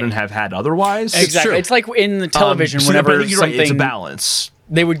they wouldn't have had otherwise. Exactly. It's like in the television, whenever something... it's a balance.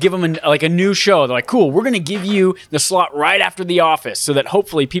 They would give them a new show. They're like, cool, we're going to give you the slot right after The Office so that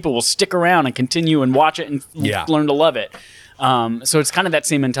hopefully people will stick around and continue and watch it and learn to love it. So it's kind of that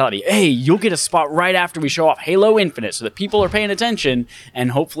same mentality. Hey, you'll get a spot right after we show off Halo Infinite so that people are paying attention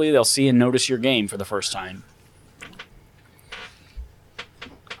and hopefully they'll see and notice your game for the first time.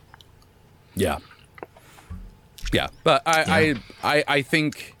 Yeah, but I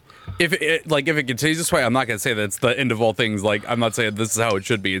think if it continues this way, I'm not gonna say that it's the end of all things. Like, I'm not saying this is how it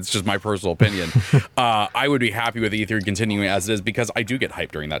should be. It's just my personal opinion. I would be happy with E3 continuing as it is because I do get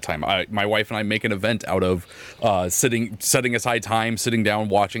hyped during that time. My wife and I make an event out of setting aside time, sitting down,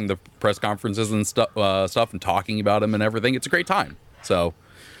 watching the press conferences and stuff, and talking about them and everything. It's a great time. So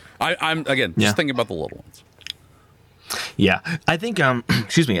I'm again just thinking about the little ones. Yeah, I think,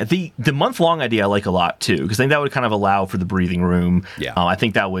 excuse me, the month-long idea I like a lot, too, because I think that would kind of allow for the breathing room. Yeah. I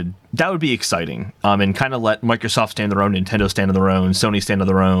think that would be exciting, and kind of let Microsoft stand their own, Nintendo stand on their own, Sony stand on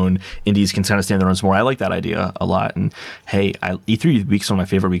their own, indies can kind of stand on their own some more. I like that idea a lot, and hey, E3 week's one of my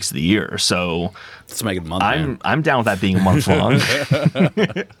favorite weeks of the year, so let's make it a month. I'm down with that being a month-long.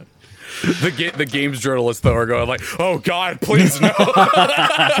 The games journalists, though, are going like, oh, God, please, no.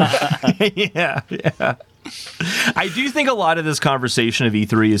 Yeah. I do think a lot of this conversation of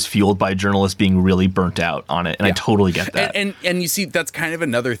E3 is fueled by journalists being really burnt out on it, and I totally get that. And you see, that's kind of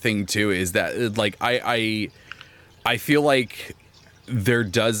another thing too, is that like I feel like there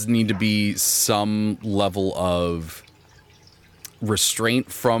does need to be some level of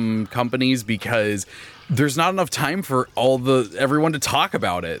restraint from companies because there's not enough time for everyone to talk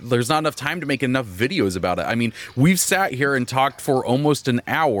about it. There's not enough time to make enough videos about it. I mean, we've sat here and talked for almost an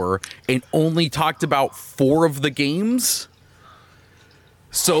hour and only talked about 4 of the games.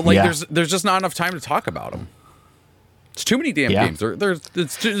 So like, there's just not enough time to talk about them. It's too many damn games.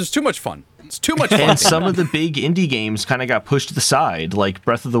 There's too much fun. It's too much fun. And some of the big indie games kind of got pushed to the side, like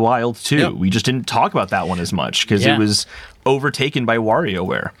Breath of the Wild 2. Yep. We just didn't talk about that one as much because it was overtaken by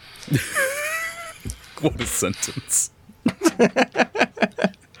WarioWare. What a sentence.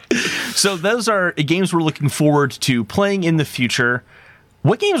 So those are games we're looking forward to playing in the future.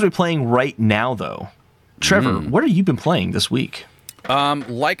 What games are we playing right now, though? Trevor, what have you been playing this week?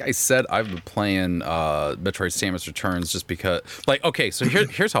 Like I said, I've been playing Metroid Samus Returns just because... Like, okay, so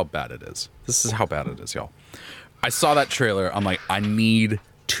here's how bad it is. This is how bad it is, y'all. I saw that trailer. I'm like, I need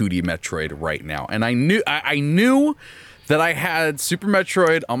 2D Metroid right now. And I knew that I had Super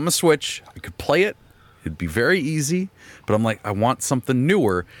Metroid on my Switch. I could play it. It'd be very easy, but I'm like, I want something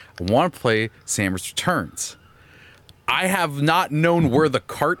newer. I want to play Samus Returns. I have not known where the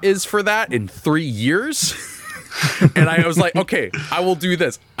cart is for that in 3 years. And I was like, okay, I will do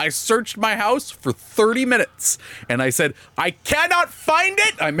this. I searched my house for 30 minutes and I said, I cannot find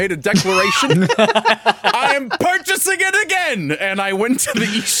it. I made a declaration. I am purchasing it again. And I went to the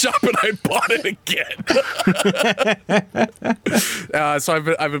eShop and I bought it again. So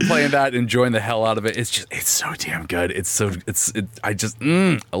I've been playing that, enjoying the hell out of it. It's so damn good. I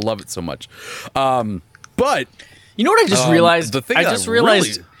love it so much. But you know what I just realized?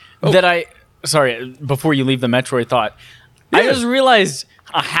 Sorry, before you leave the Metroid thought, I just realized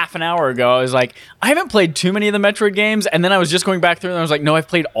a half an hour ago, I was like, I haven't played too many of the Metroid games, and then I was just going back through and I was like, no, I've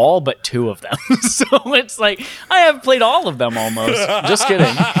played all but 2 of them. So it's like, I have played all of them almost. Just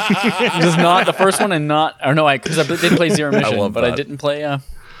kidding. Just not the first one because I did play Zero Mission, but I didn't play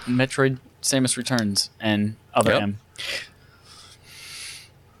Metroid Samus Returns and other M.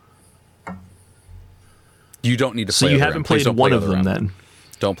 You don't need to play. So you haven't played one of them then?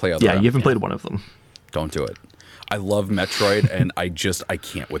 Don't play other. Yeah, you haven't played one of them. Don't do it. I love Metroid, and I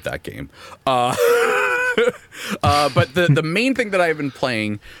can't with that game. But the main thing that I've been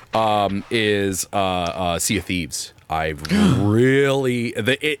playing is Sea of Thieves. I've really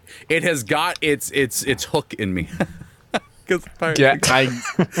it has got its hook in me. Because Yeah,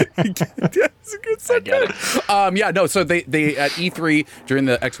 it's a good subject. So they at E3 during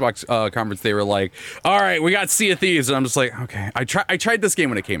the Xbox conference, they were like, all right, we got Sea of Thieves. And I'm just like, okay. I tried this game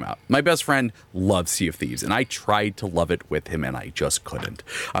when it came out. My best friend loves Sea of Thieves, and I tried to love it with him, and I just couldn't.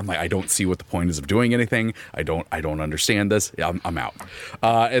 I'm like, I don't see what the point is of doing anything. I don't understand this. I'm out.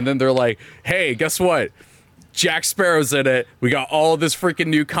 And then they're like, hey, guess what? Jack Sparrow's in it. We got all of this freaking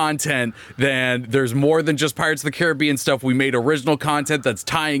new content. Then there's more than just Pirates of the Caribbean stuff. We made original content that's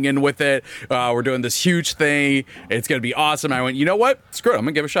tying in with it. We're doing this huge thing. It's going to be awesome. I went, you know what? Screw it. I'm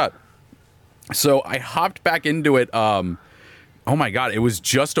going to give it a shot. So I hopped back into it. Oh my God, it was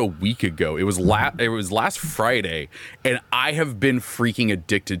just a week ago. It was last Friday, and I have been freaking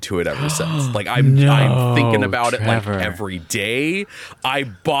addicted to it ever since. Like I'm thinking about it like every day. I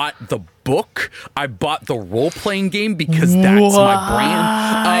bought the book. I bought the role-playing game because that's my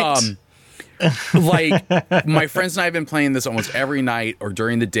brand. Like my friends and I have been playing this almost every night or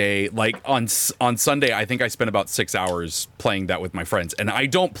during the day. Like on Sunday, I think I spent about 6 hours playing that with my friends. And I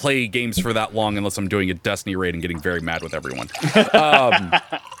don't play games for that long unless I'm doing a Destiny raid and getting very mad with everyone.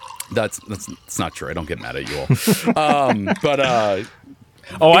 That's not true. I don't get mad at you all.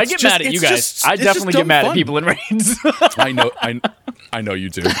 I get mad at you guys. I definitely get mad at people in raids. I know you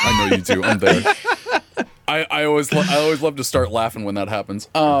do. I know you do. I'm there. I always love to start laughing when that happens.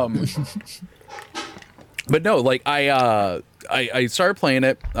 But no, like I started playing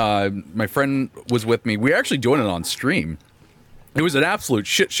it. My friend was with me. We were actually doing it on stream. It was an absolute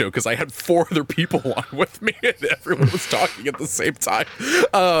shit show because I had 4 other people on with me and everyone was talking at the same time.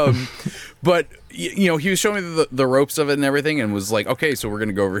 But he was showing me the ropes of it and everything, and was like, okay, so we're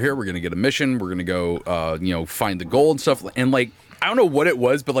gonna go over here. We're gonna get a mission. We're gonna go, find the gold and stuff. And like, I don't know what it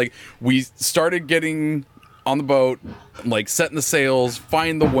was, but like we started getting on the boat, like setting the sails,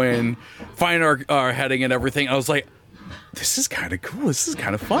 find the wind, find our heading and everything. I was like, this is kind of cool. This is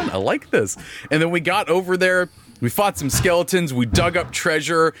kind of fun. I like this. And then we got over there. We fought some skeletons. We dug up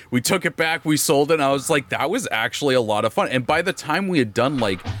treasure. We took it back. We sold it. And I was like, that was actually a lot of fun. And by the time we had done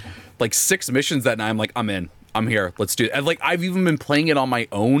like 6 missions that night, I'm like, I'm in. I'm here. Let's do it. And like, I've even been playing it on my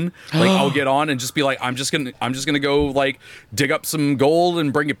own. Like, I'll get on and just be like, I'm just gonna go like dig up some gold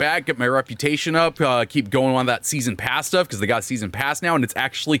and bring it back, get my reputation up, keep going on that season pass stuff because they got season pass now, and it's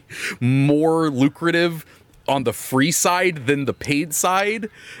actually more lucrative on the free side than the paid side.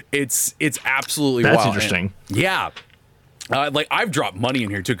 It's absolutely wild. That's interesting. And, yeah. Like I've dropped money in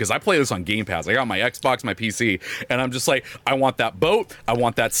here too because I play this on Game Pass. I got my Xbox, my PC, and I'm just like, I want that boat, I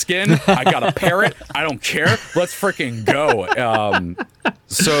want that skin, I got a parrot, I don't care, let's freaking go.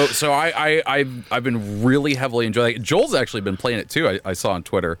 So I've been really heavily enjoying it. Joel's actually been playing it too. I saw on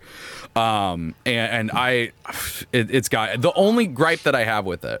Twitter, it's got the only gripe that I have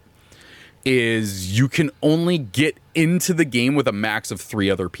with it is you can only get into the game with a max of 3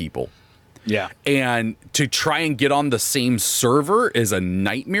 other people. Yeah. And to try and get on the same server is a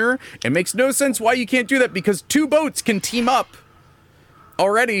nightmare. It makes no sense why you can't do that because 2 boats can team up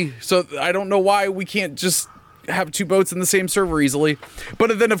already. So I don't know why we can't just have 2 boats in the same server easily.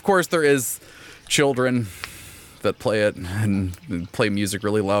 But then, of course, there is children that play it and play music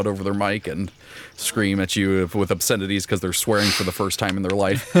really loud over their mic and scream at you with obscenities because they're swearing for the first time in their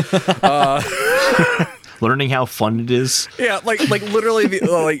life. Learning how fun it is. Yeah, like literally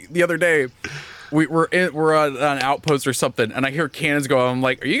the other day, we're on an outpost or something, and I hear cannons go. I'm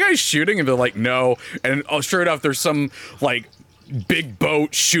like, "Are you guys shooting?" And they're like, "No." And sure enough, there's some like big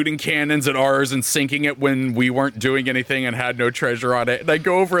boat shooting cannons at ours and sinking it when we weren't doing anything and had no treasure on it. And I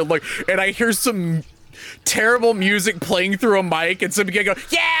go over and look, and I hear some terrible music playing through a mic, and somebody go,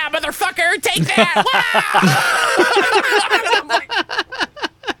 "Yeah, motherfucker, take that!"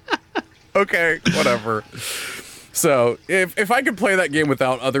 Okay, whatever. So if I could play that game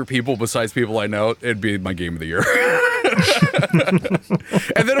without other people besides people I know, it'd be my game of the year.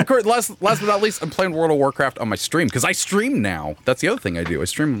 And then, of course, last but not least, I'm playing World of Warcraft on my stream because I stream now. That's the other thing I do. I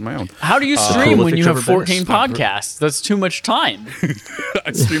stream on my own. How do you stream when you have 14 podcasts? That's too much time.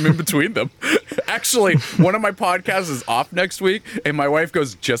 I stream in between them. Actually, one of my podcasts is off next week, and my wife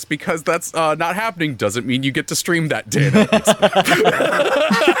goes, just because that's not happening doesn't mean you get to stream that day.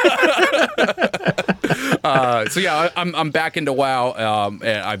 So yeah, I'm back into WoW.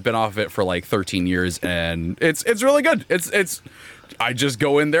 And I've been off of it for like 13 years, and it's really good. It's I just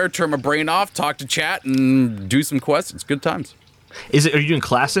go in there, turn my brain off, talk to chat, and do some quests. It's good times. Are you doing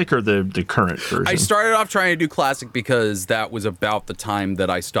classic or the current version? I started off trying to do classic because that was about the time that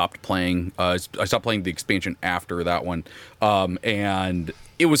I stopped playing. I stopped playing the expansion after that one, and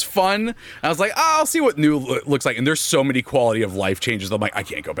it was fun. I was like, I'll see what new looks like. And there's so many quality of life changes. I'm like, I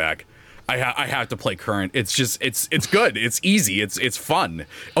can't go back. I have to play current. It's just it's good. It's easy. It's fun.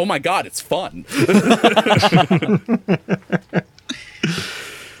 Oh my god, it's fun.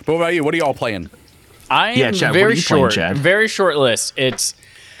 But what about you? What are y'all playing? I am Chad, what are very you playing, short. Chad? Very short list. It's.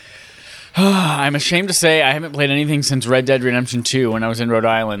 I'm ashamed to say I haven't played anything since Red Dead Redemption 2 when I was in Rhode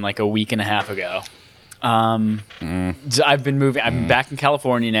Island like a week and a half ago. I've been moving. I'm back in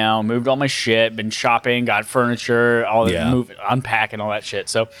California now. Moved all my shit. Been shopping. Got furniture. All that. Unpacking all that shit.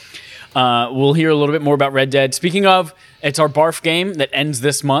 So we'll hear a little bit more about Red Dead. Speaking of, it's our barf game that ends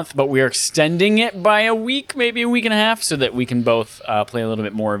this month, but we are extending it by a week, maybe a week and a half, so that we can both play a little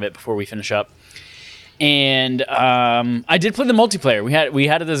bit more of it before we finish up. And I did play the multiplayer. We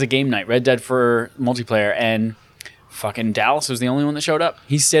had it as a game night, Red Dead for multiplayer, and fucking Dallas was the only one that showed up.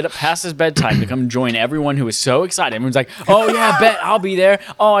 He stayed up past his bedtime to come join everyone who was so excited. Everyone's like, "Oh yeah, bet I'll be there.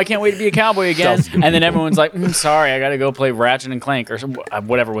 Oh, I can't wait to be a cowboy again." And then everyone's like, "Sorry, I got to go play Ratchet and Clank or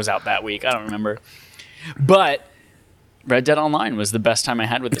whatever was out that week. I don't remember." But Red Dead Online was the best time I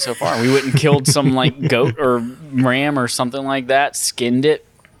had with it so far. We went and killed some like goat or ram or something like that, skinned it,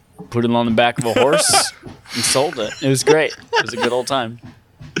 put it on the back of a horse, and sold it. It was great. It was a good old time.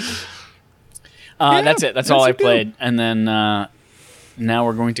 That's it. That's all I played. And then now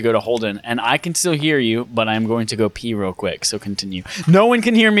we're going to go to Holden. And I can still hear you, but I'm going to go pee real quick. So continue. No one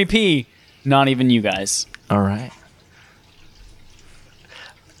can hear me pee. Not even you guys. All right.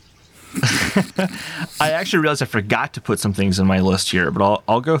 I actually realized I forgot to put some things in my list here, but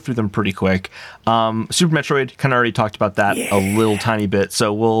I'll go through them pretty quick. Super Metroid, kind of already talked about that a little tiny bit,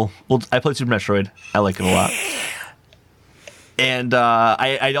 so I played Super Metroid. I like it a lot. And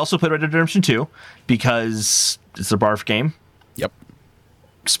I also played Red Dead Redemption 2 because it's a barf game. Yep.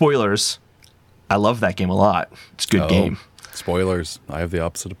 Spoilers. I love that game a lot. It's a good game. Spoilers. I have the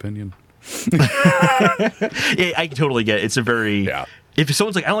opposite opinion. Yeah, I totally get it. It's a very... Yeah. If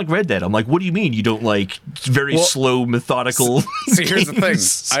someone's like, "I don't like Red Dead," I'm like, "What do you mean you don't like very slow, methodical?" See, here's the thing.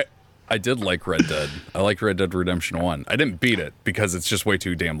 I did like Red Dead. I liked Red Dead Redemption 1. I didn't beat it because it's just way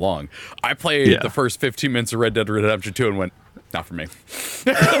too damn long. I played the first 15 minutes of Red Dead Redemption 2 and went, not for me.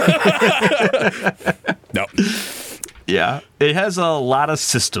 No. Yeah. It has a lot of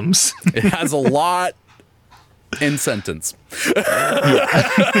systems. It has a lot in sentence.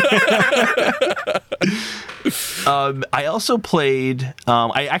 I also played,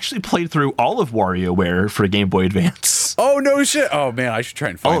 I actually played through all of WarioWare for Game Boy Advance. Oh, no shit. Oh, man, I should try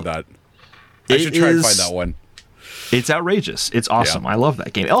and find that. I should try and find that one. It's outrageous. It's awesome. I love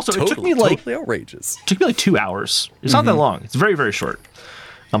that game. Also, it took me totally outrageous. It took me like 2 hours. It's not that long. It's very, very short.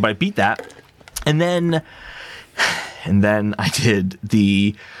 But I beat that. And then I did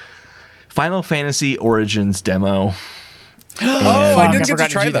the Final Fantasy Origins demo. Oh, I didn't get to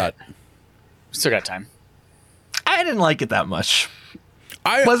try that. Still got time. I didn't like it that much.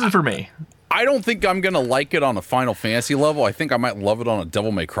 It wasn't for me. I don't think I'm going to like it on a Final Fantasy level. I think I might love it on a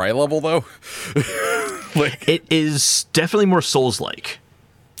Devil May Cry level, though. It is definitely more Souls-like.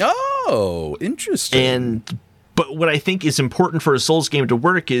 Oh, interesting. But what I think is important for a Souls game to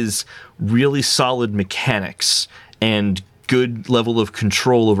work is really solid mechanics and good level of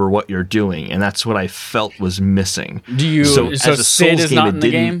control over what you're doing, and that's what I felt was missing. So Sid is not in the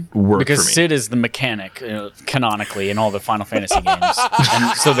game? Work because for me. Sid is the mechanic, canonically, in all the Final Fantasy games.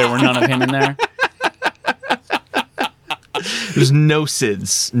 And so there were none of him in there? There's no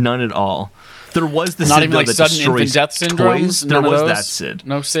Sids, none at all. There was the Not Sid even though, like that sudden infant destroys death syndromes? toys. There None of was those? that Sid.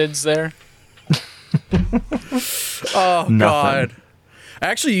 No Sids there? Oh, Nothing. God.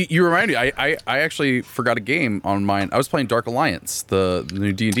 Actually, you reminded me. I actually forgot a game on mine. I was playing Dark Alliance, the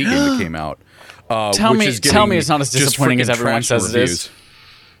new D&D game that came out. Tell me it's not as disappointing as everyone says it is.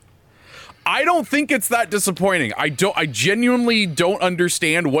 I don't think it's that disappointing. I genuinely don't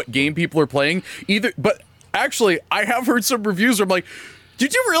understand what game people are playing either. But actually, I have heard some reviews where I'm like,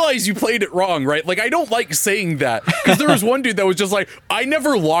 did you realize you played it wrong, right? Like, I don't like saying that. Because there was one dude that was just like, I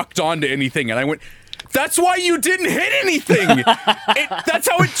never locked on to anything. And I went, that's why you didn't hit anything. That's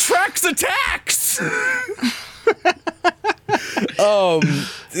how it tracks attacks.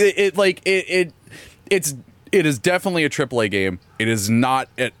 It is definitely a AAA game. It is not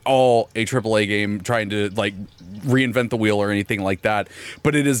at all a AAA game trying to like reinvent the wheel or anything like that.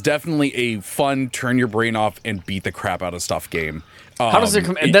 But it is definitely a fun, turn your brain off and beat the crap out of stuff game. How does it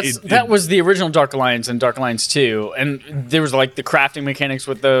come? That was the original Dark Alliance and Dark Alliance 2, and there was like the crafting mechanics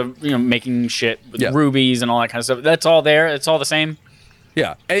with the making shit with rubies and all that kind of stuff. That's all there. It's all the same.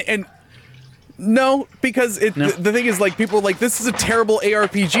 Yeah, and no, because the thing is, like, people are like, this is a terrible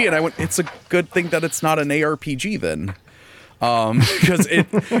ARPG, and I went, it's a good thing that it's not an ARPG then. because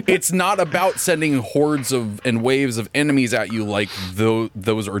it's not about sending hordes and waves of enemies at you like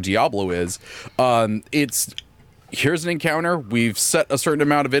those or Diablo is. It's here's an encounter. We've set a certain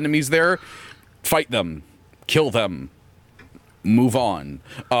amount of enemies there. Fight them, kill them, move on.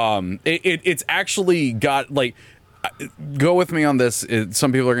 It's actually got like. Go with me on this.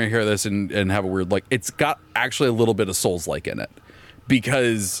 Some people are going to hear this and have a weird like. It's got actually a little bit of Souls-like in it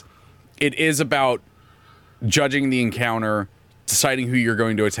because it is about judging the encounter, deciding who you're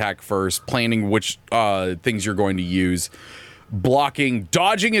going to attack first, planning which things you're going to use, blocking.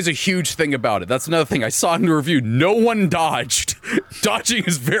 Dodging is a huge thing about it. That's another thing I saw in the review. No one dodged. Dodging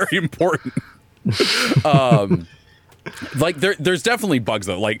is very important. Like there's definitely bugs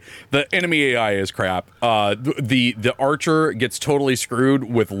though. Like the enemy AI is crap. The archer gets totally screwed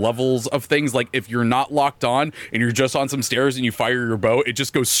with levels of things. Like if you're not locked on and you're just on some stairs and you fire your bow, it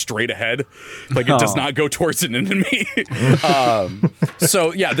just goes straight ahead. Like it does not go towards an enemy.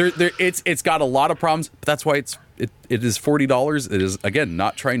 So yeah, it's got a lot of problems. But that's why it is $40. It is again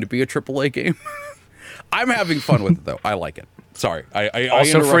not trying to be a AAA game. I'm having fun with it though. I like it. Sorry, I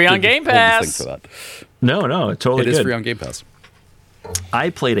also free on Game Pass. No, it's totally good. It is free on Game Pass. I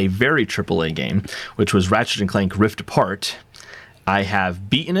played a very AAA game, which was Ratchet & Clank Rift Apart. I have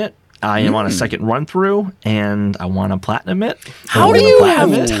beaten it. I am on a second run through, and I want to platinum it. How do you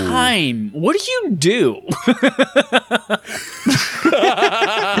have time? What do you do?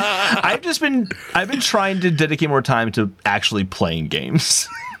 I've been trying to dedicate more time to actually playing games.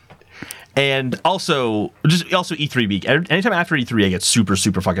 And also E3 week. Anytime after E3, I get super,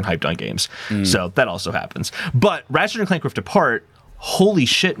 super fucking hyped on games. So that also happens. But Ratchet & Clank Rift Apart, holy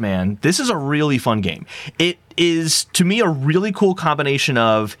shit, man. This is a really fun game. It is, to me, a really cool combination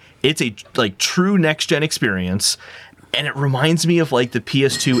of, it's a like true next-gen experience, and it reminds me of like the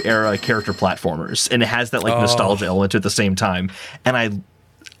PS2 era character platformers. And it has that like nostalgia element at the same time. And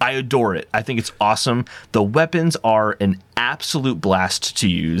I adore it. I think it's awesome. The weapons are an absolute blast to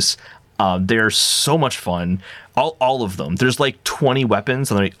use. They're so much fun. All of them. There's like 20 weapons,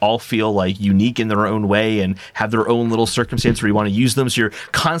 and they all feel like unique in their own way and have their own little circumstance where you want to use them. So you're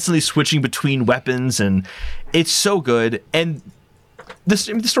constantly switching between weapons, and it's so good. And the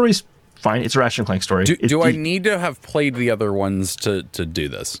story's fine. It's a Ratchet & Clank story. Do I need to have played the other ones to do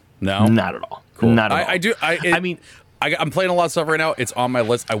this? No? Not at all. Cool. Not at all. I do. I'm playing a lot of stuff right now. It's on my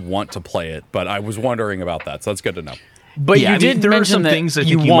list. I want to play it, but I was wondering about that, so that's good to know. But yeah, you did mention that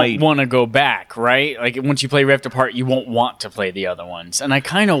you won't want to go back, right? Like once you play Rift Apart, you won't want to play the other ones. And I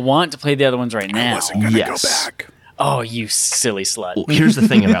kind of want to play the other ones right now. I wasn't going to go back. Oh, you silly slut. Well, here's the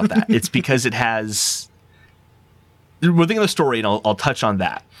thing about that. It's because it has... We're thinking of the story, and I'll touch on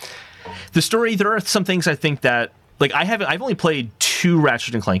that. The story, there are some things I think that... Like, I've only played 2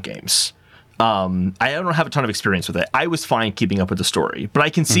 Ratchet & Clank games. I don't have a ton of experience with it. I was fine keeping up with the story, but I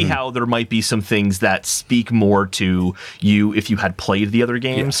can see how there might be some things that speak more to you if you had played the other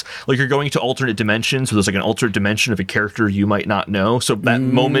games. Yeah. Like you're going to alternate dimensions, so there's like an alternate dimension of a character you might not know, so that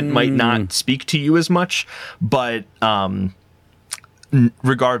moment might not speak to you as much. But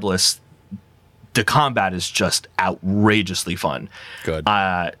regardless, the combat is just outrageously fun. Good.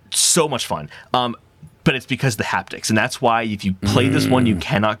 So much fun. But it's because of the haptics. And that's why if you play this one, you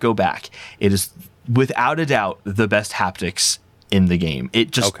cannot go back. It is, without a doubt, the best haptics in the game.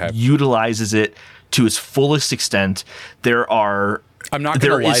 It just utilizes it to its fullest extent. I'm not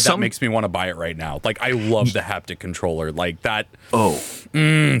going to lie, that makes me want to buy it right now. Like, I love the haptic controller. Like, that...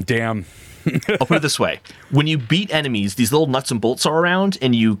 damn. I'll put it this way. When you beat enemies, these little nuts and bolts are around,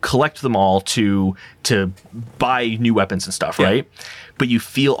 and you collect them all to buy new weapons and stuff, right? But you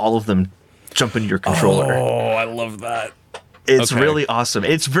feel all of them jump into your controller. Oh, I love that. It's really awesome.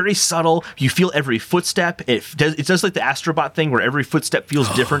 It's very subtle. You feel every footstep. It does like the Astrobot thing where every footstep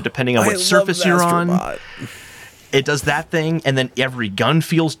feels different depending on what surface you're on. It does that thing, and then every gun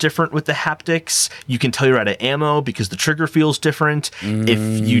feels different with the haptics. You can tell you're out of ammo because the trigger feels different.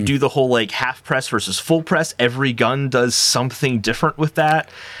 If you do the whole like half press versus full press, every gun does something different with that.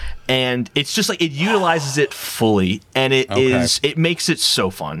 And it's just like it utilizes it fully, and it makes it so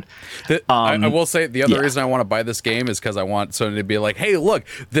fun. I will say the other reason I want to buy this game is because I want someone to be like, "Hey, look,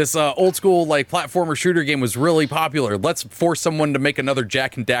 this old school like platformer shooter game was really popular. Let's force someone to make another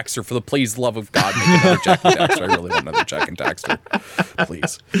Jak and Daxter for the please love of God, make another Jak and Daxter. I really want another Jak and Daxter,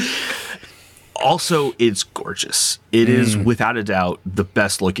 please." Also, it's gorgeous. It is, without a doubt, the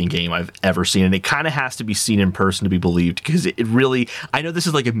best looking game I've ever seen. And it kind of has to be seen in person to be believed, because it really, I know this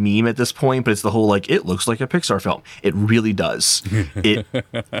is like a meme at this point, but it's the whole like, it looks like a Pixar film. It really does. It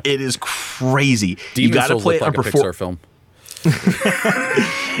is crazy. You got to play it on Pixar film.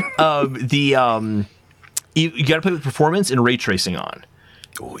 you got to play with performance and ray tracing on.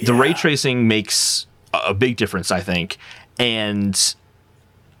 Oh, The ray tracing makes a big difference, I think, and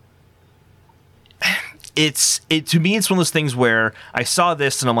to me, it's one of those things where I saw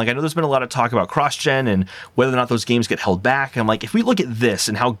this and I'm like, I know there's been a lot of talk about cross-gen and whether or not those games get held back. I'm like, if we look at this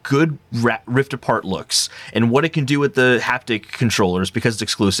and how good Rift Apart looks and what it can do with the haptic controllers because it's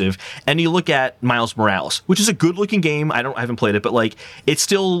exclusive, and you look at Miles Morales, which is a good-looking game. I haven't played it, but like it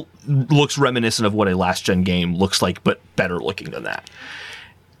still looks reminiscent of what a last-gen game looks like, but better looking than that.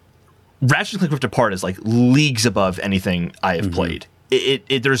 Ratchet & Clank Rift Apart is like leagues above anything I have played.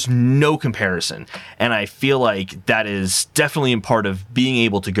 There's no comparison, and I feel like that is definitely in part of being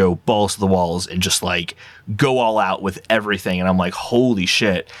able to go balls to the walls and just like go all out with everything. And I'm like, holy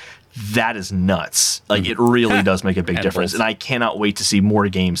shit, that is nuts! Like it really does make a big difference, and I cannot wait to see more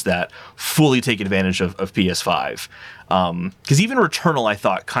games that fully take advantage of PS5. Because even Returnal, I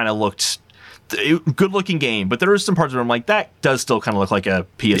thought kind of looked. Good looking game, but there are some parts where I'm like, that does still kind of look like a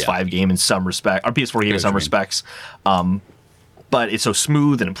PS5 game in some respect, or PS4 game in some respects. But it's so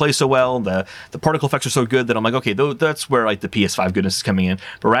smooth and it plays so well. The particle effects are so good that I'm like, okay, that's where like the PS5 goodness is coming in.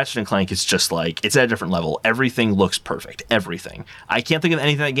 But Ratchet & Clank is just like, it's at a different level. Everything looks perfect. Everything. I can't think of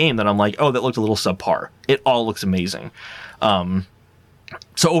anything in that game that I'm like, oh, that looked a little subpar. It all looks amazing. So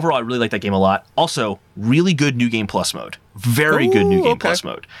overall, I really like that game a lot. Also, really good New Game Plus mode. Very good New Game Plus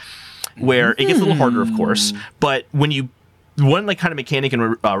mode. Where it gets a little harder, of course, but one like kind of mechanic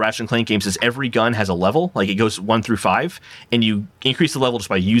in Ratchet & Clank games is every gun has a level, like it goes 1 through 5, and you increase the level just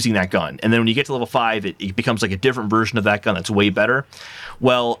by using that gun. And then when you get to level 5, it becomes like a different version of that gun that's way better.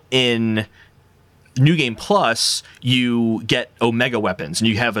 Well, in New Game Plus, you get Omega weapons, and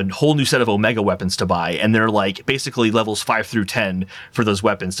you have a whole new set of Omega weapons to buy, and they're like basically levels 5 through 10 for those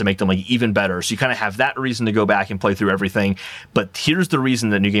weapons to make them like even better. So you kind of have that reason to go back and play through everything. But here's the reason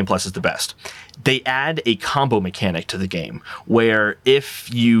that New Game Plus is the best. They add a combo mechanic to the game where if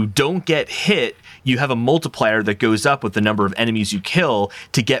you don't get hit, you have a multiplier that goes up with the number of enemies you kill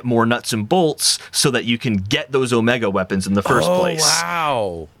to get more nuts and bolts so that you can get those Omega weapons in the first place.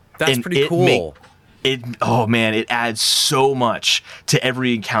 Wow. That's pretty cool. It adds so much to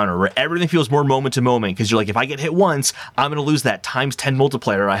every encounter where everything feels more moment to moment because you're like, if I get hit once, I'm going to lose that times 10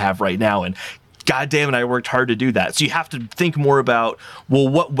 multiplier I have right now. And God damn it, I worked hard to do that. So you have to think more about, well,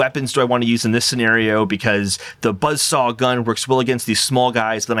 what weapons do I want to use in this scenario? Because the buzzsaw gun works well against these small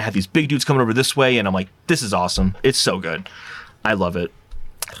guys. Then I have these big dudes coming over this way. And I'm like, this is awesome. It's so good. I love it.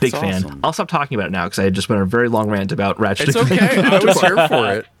 Big fan. Awesome. I'll stop talking about it now because I had just went on a very long rant about Ratchet. It's okay. I was here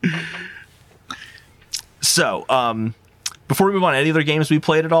for it. So, before we move on, any other games we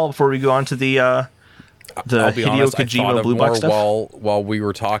played at all before we go on to the I'll be Hideo honest, Kojima I thought of Blue Box more stuff? while we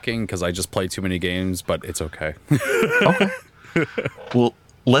were talking because I just played too many games, but it's okay. Okay. Well,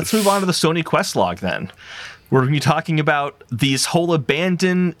 let's move on to the Sony Quest log then. We're going to be talking about these whole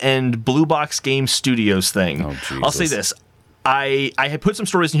Abandon and Blue Box Game Studios thing. Oh, Jesus. I'll say this. I had put some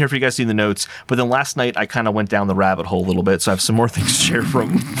stories in here for you guys to see in the notes, but then last night I kind of went down the rabbit hole a little bit, so I have some more things to share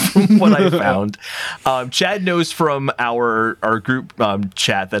from what I found. Chad knows from our group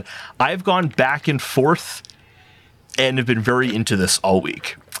chat that I've gone back and forth and have been very into this all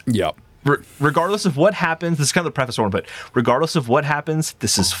week. Yep. Regardless of what happens, this is kind of the preface one, but regardless of what happens,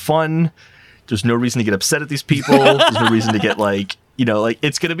 this is fun. There's no reason to get upset at these people. There's no reason to get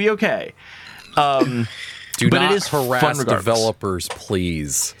it's going to be okay. Do but not it is harass fun developers,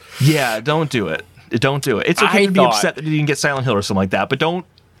 please. Yeah, don't do it. Don't do it. It's okay to be upset that you didn't get Silent Hill or something like that, but don't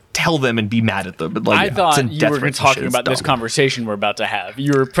tell them and be mad at them. But I thought you were talking about this conversation we're about to have.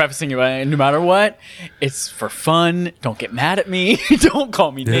 You were prefacing it by, no matter what, it's for fun. Don't get mad at me. Don't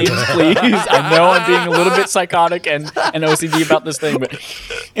call me names, please. I know I'm being a little bit psychotic and OCD about this thing, but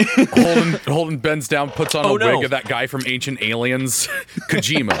Holden bends down, puts on a wig of that guy from Ancient Aliens,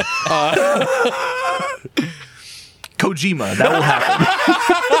 Kojima. Kojima, that will happen.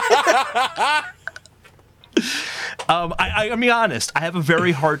 I'm being honest. I have a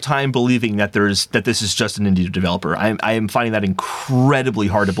very hard time believing that this is just an indie developer. I am finding that incredibly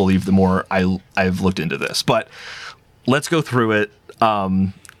hard to believe the more I've looked into this. But let's go through it.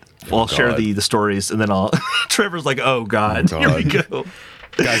 I'll share the stories, and then I'll. Trevor's like, "Oh God, here we go."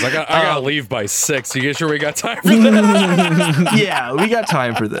 Guys, I gotta leave by 6. You sure we got time for that? Yeah, we got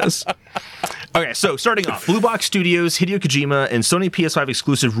time for this. Okay, so starting off, Blue Box Studios, Hideo Kojima, and Sony PS5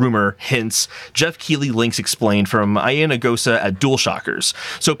 exclusive rumor hints. Jeff Keighley links explained from Aya Nagosa at DualShockers.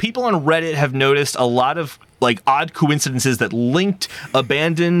 So people on Reddit have noticed a lot of odd coincidences that linked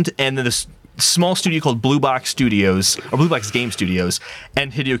Abandoned and then the small studio called Blue Box Studios, or Blue Box Game Studios,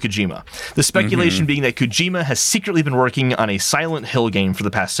 and Hideo Kojima. The speculation being that Kojima has secretly been working on a Silent Hill game for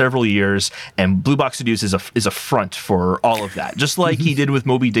the past several years, and Blue Box Studios is a front for all of that. Just like he did with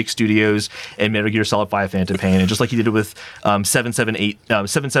Moby Dick Studios and Metal Gear Solid 5 Phantom Pain, and just like he did it with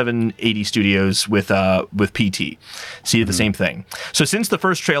 7780 Studios with PT. So he did the same thing. So since the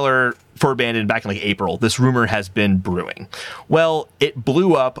first trailer for Abandoned back in like April, this rumor has been brewing. Well, it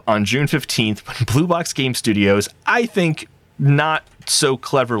blew up on June 15th when Blue Box Game Studios, I think not so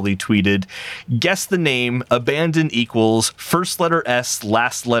cleverly, tweeted, guess the name, Abandoned equals first letter S,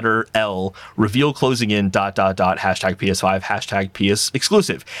 last letter L, reveal closing in ... hashtag PS5, hashtag PS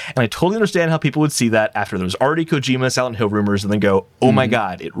exclusive. And I totally understand how people would see that after there was already Kojima Silent Hill rumors and then go, oh my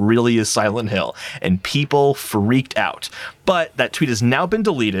God, it really is Silent Hill. And people freaked out. But that tweet has now been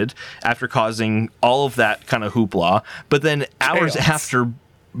deleted after causing all of that kind of hoopla. But then hours after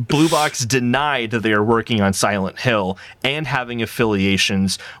Blue Box denied that they are working on Silent Hill and having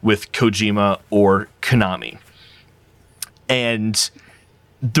affiliations with Kojima or Konami. And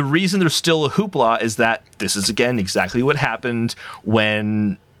the reason there's still a hoopla is that this is, again, exactly what happened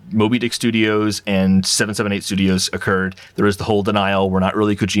when Moby Dick Studios and 778 Studios occurred. There was the whole denial. We're not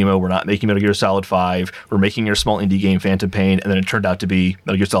really Kojima. We're not making Metal Gear Solid 5. We're making our small indie game, Phantom Pain. And then it turned out to be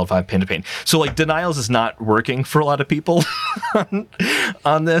Metal Gear Solid 5, Phantom Pain. So, like, denials is not working for a lot of people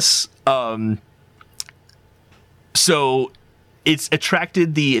on this. So it's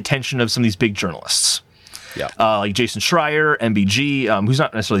attracted the attention of some of these big journalists. Yeah. Like Jason Schreier, MBG, who's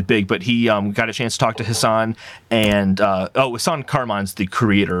not necessarily big, but he got a chance to talk to Hassan. And Hassan Karaman's the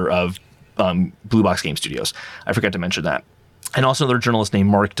creator of Blue Box Game Studios. I forgot to mention that. And also another journalist named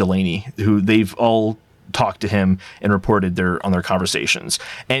Mark Delaney, who they've all talked to him and reported on their conversations.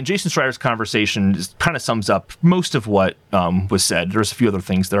 And Jason Schreier's conversation kind of sums up most of what was said. There's a few other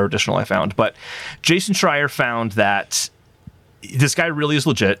things that are additional I found. But Jason Schreier found that this guy really is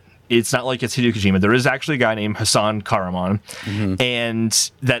legit. It's not like it's Hideo Kojima. There is actually a guy named Hassan Karaman,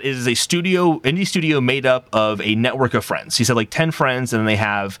 and that is a indie studio made up of a network of friends. He said like 10 friends, and then they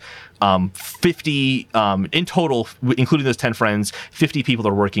have 50 in total, including those 10 friends, 50 people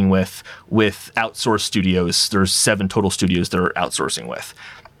they're working with outsourced studios. There's 7 total studios they're outsourcing with.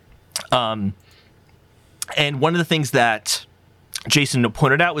 And one of the things that Jason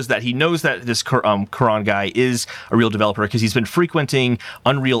pointed out was that he knows that this Karan guy is a real developer because he's been frequenting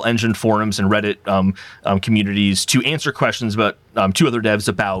Unreal Engine forums and Reddit communities to answer questions about two other devs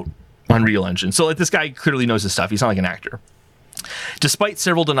about Unreal Engine. So like, this guy clearly knows his stuff. He's not like an actor. Despite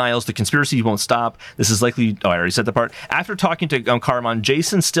several denials, the conspiracy won't stop. This is likely... Oh, I already said that part. After talking to Karaman,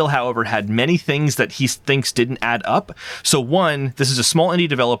 Jason still, however, had many things that he thinks didn't add up. So one, this is a small indie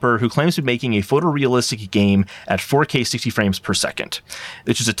developer who claims to be making a photorealistic game at 4K 60 frames per second,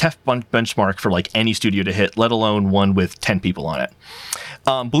 which is a tough benchmark for like any studio to hit, let alone one with 10 people on it.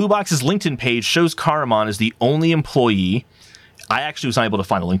 Blue Box's LinkedIn page shows Karaman as the only employee. I actually was not able to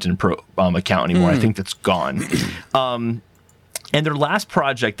find a LinkedIn account anymore. I think that's gone. And their last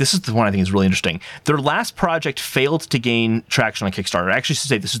project, this is the one I think is really interesting. Their last project failed to gain traction on Kickstarter. I actually should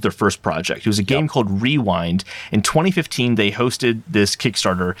say this is their first project. It was a game called Rewind. In 2015, they hosted this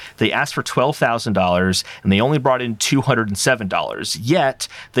Kickstarter. They asked for $12,000, and they only brought in $207. Yet,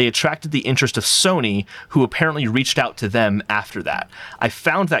 they attracted the interest of Sony, who apparently reached out to them after that. I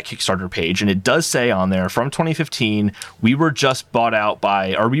found that Kickstarter page, and it does say on there, from 2015, we were just funded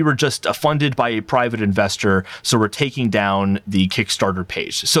by a private investor, so we're taking down the Kickstarter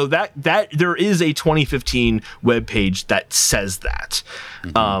page. So that there is a 2015 web page that says that.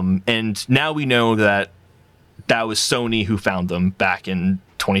 And now we know that was Sony who found them back in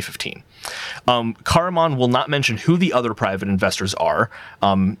 2015. Karaman will not mention who the other private investors are.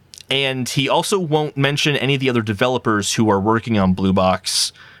 And he also won't mention any of the other developers who are working on Blue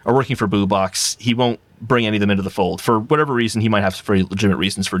Box or working for Blue Box. He won't bring any of them into the fold. For whatever reason, he might have very legitimate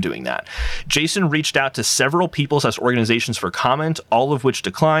reasons for doing that. Jason reached out to several people/organizations for comment, all of which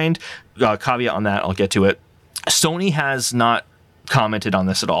declined. Caveat on that, I'll get to it. Sony has not commented on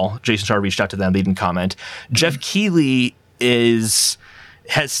this at all. Jason Schreier reached out to them. They didn't comment. Jeff Keighley has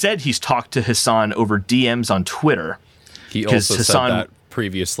said he's talked to Hassan over DMs on Twitter. He also said that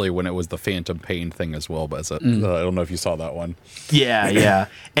previously when it was the Phantom Pain thing as well, but I don't know if you saw that one. Yeah.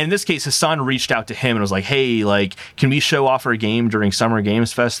 And in this case, Hassan reached out to him and was like, hey, like, can we show off our game during Summer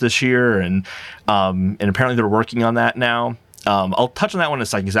Games Fest this year? And apparently they're working on that now. I'll touch on that one in a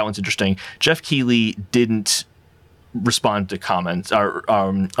second because that one's interesting. Jeff Keighley didn't respond to comments or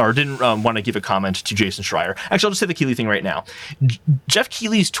didn't want to give a comment to Jason Schreier. Actually, I'll just say the Keighley thing right now. Jeff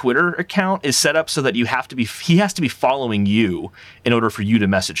Keighley's Twitter account is set up so that he has to be following you in order for you to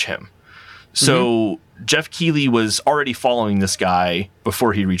message him. So Jeff Keighley was already following this guy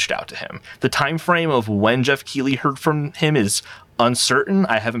before he reached out to him. The time frame of when Jeff Keighley heard from him is uncertain.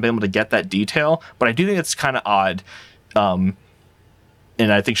 I haven't been able to get that detail, but I do think it's kind of odd. And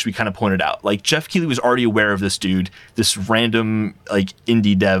I think should be kind of pointed out. Like, Jeff Keighley was already aware of this dude, this random like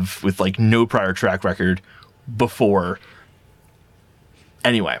indie dev with like no prior track record before.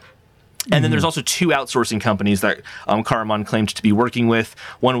 Anyway. And then there's also 2 outsourcing companies that Karaman claimed to be working with.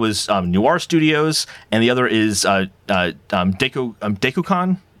 One was Noir Studios, and the other is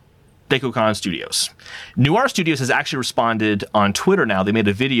Dekocon Studios. Noir Studios has actually responded on Twitter now. They made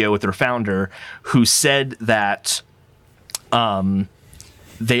a video with their founder who said that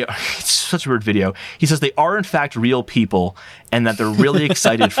it's such a weird video. He says they are in fact real people and that they're really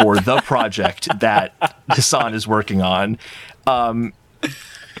excited for the project that Hassan is working on.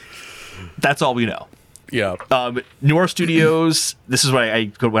 That's all we know. Yeah. Noir Studios, this is what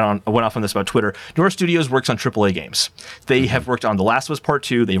I went off on this about Twitter. Noir Studios works on AAA games. They have worked on The Last of Us Part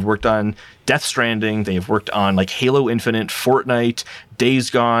 2. They've worked on Death Stranding. They've worked on like Halo Infinite, Fortnite, Days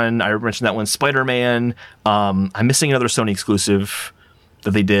Gone. I mentioned that one, Spider-Man. I'm missing another Sony exclusive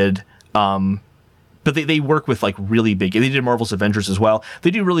that they did. But they work with like really big. They did Marvel's Avengers as well.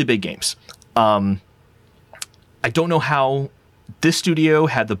 They do really big games. I don't know how this studio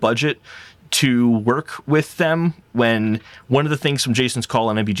had the budget to work with them when one of the things from Jason's call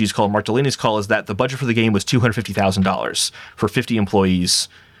and MBG's call and Mark Delaney's call is that the budget for the game was $250,000 for 50 employees,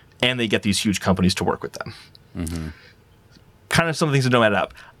 and they get these huge companies to work with them. Mm-hmm. Kind of some things that don't add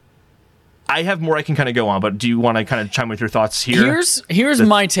up. I have more I can kind of go on, but do you want to kind of chime with your thoughts here? Here's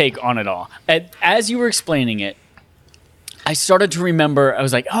my take on it all. As you were explaining it, I started to remember, I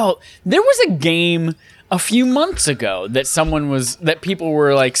was like, oh, there was a game a few months ago that people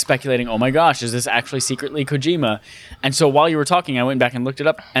were like speculating, oh my gosh, is this actually secretly Kojima? And so while you were talking, I went back and looked it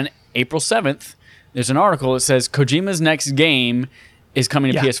up, and April 7th, there's an article that says Kojima's next game is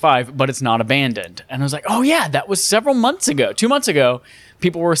coming to PS5, but it's not abandoned. And I was like, oh yeah, that was several months ago. 2 months ago,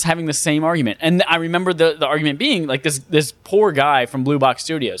 people were having the same argument. And I remember the argument being like this poor guy from Blue Box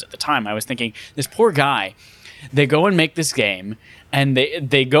Studios. At the time, I was thinking, this poor guy, they go and make this game, and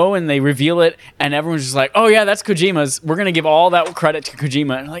they go and they reveal it, and everyone's just like, oh yeah, that's Kojima's. We're going to give all that credit to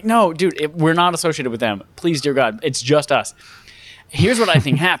Kojima. And I'm like, no, dude, we're not associated with them. Please, dear God, it's just us. Here's what I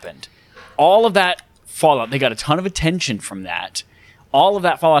think happened. All of that fallout, they got a ton of attention from that. All of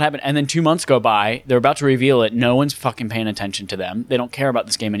that fallout happened, and then 2 months go by. They're about to reveal it. No one's fucking paying attention to them. They don't care about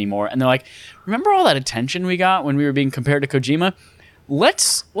this game anymore. And they're like, remember all that attention we got when we were being compared to Kojima?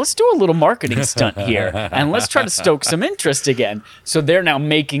 Let's do a little marketing stunt here, and let's try to stoke some interest again. So they're now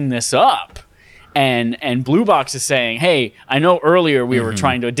making this up. And Blue Box is saying, hey, I know earlier we were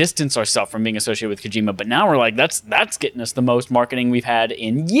trying to distance ourselves from being associated with Kojima, but now we're like, that's getting us the most marketing we've had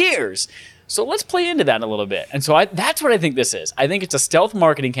in years. So let's play into that a little bit. And so that's what I think this is. I think it's a stealth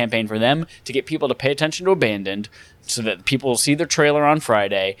marketing campaign for them to get people to pay attention to Abandoned so that people will see their trailer on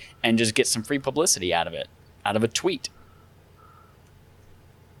Friday and just get some free publicity out of it, out of a tweet.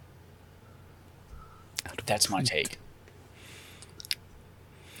 That's my take.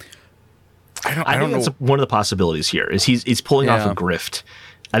 I don't know. That's one of the possibilities here is he's pulling off a grift.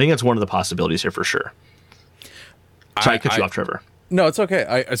 I think that's one of the possibilities here for sure. Sorry, I cut you off, Trevor. No, it's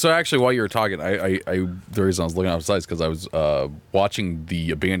okay. So actually, while you were talking, the reason I was looking outside is because I was watching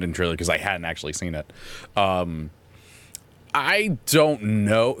the Abandoned trailer because I hadn't actually seen it. I don't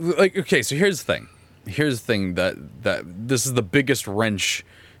know. Like, okay, so here's the thing. Here's the thing that this is the biggest wrench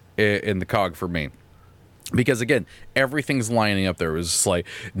in the cog for me. Because again, everything's lining up there. It was just like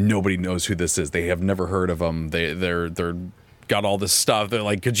nobody knows who this is. They have never heard of them. They're got all this stuff. They're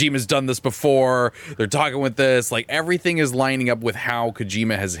like, Kojima's done this before. They're talking with this. Like, everything is lining up with how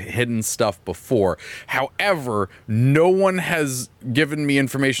Kojima has hidden stuff before. However, no one has given me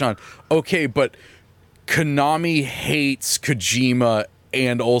information on, okay, but Konami hates Kojima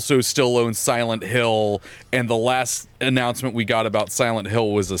and also still owns Silent Hill. And the last announcement we got about Silent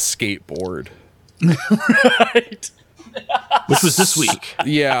Hill was a skateboard. Right. Which was this week.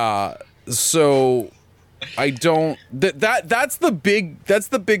 Yeah. So I don't that's the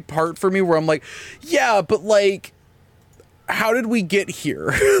big part for me where I'm like, yeah, but like, how did we get here?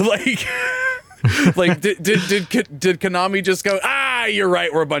 like did Konami just go, you're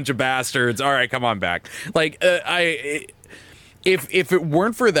right, we're a bunch of bastards, all right, come on back? Like, if it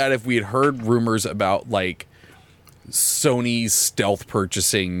weren't for that, if we had heard rumors about like Sony's stealth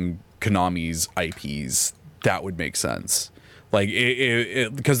purchasing Konami's IPs, that would make sense. Like,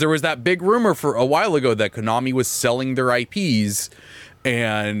 because there was that big rumor for a while ago that Konami was selling their IPs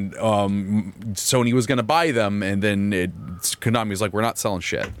and Sony was going to buy them, and then Konami was like, we're not selling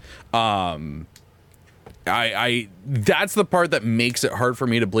shit. I that's the part that makes it hard for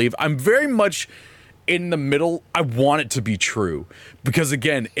me to believe. I'm very much in the middle. I want it to be true because,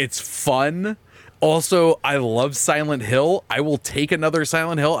 again, it's fun. Also, I love Silent Hill. I will take another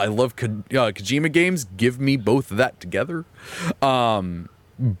Silent Hill. I love Kojima games. Give me both of that together.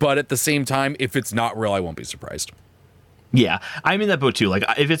 But at the same time, if it's not real, I won't be surprised. Yeah, I'm in that boat too. Like,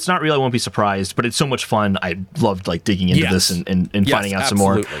 if it's not real, I won't be surprised. But it's so much fun. I loved like digging into this and finding out some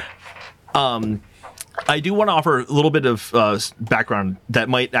more. I do want to offer a little bit of background that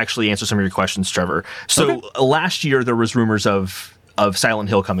might actually answer some of your questions, Trevor. So last year there was rumors of Silent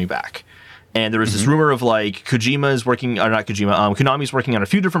Hill coming back. And there was this rumor of like Konami's working on a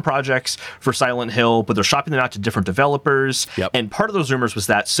few different projects for Silent Hill, but they're shopping them out to different developers. Yep. And part of those rumors was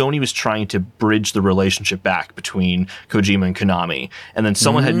that Sony was trying to bridge the relationship back between Kojima and Konami. And then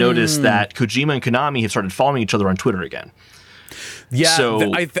someone had noticed that Kojima and Konami have started following each other on Twitter again. Yeah,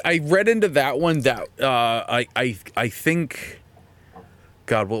 so, I read into that one that I think,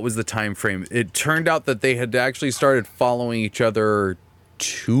 God, what was the time frame? It turned out that they had actually started following each other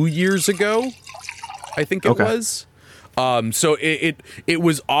 2 years ago, I think it was. So it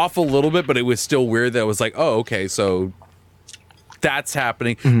was off a little bit, but it was still weird that it was like, oh, okay, so that's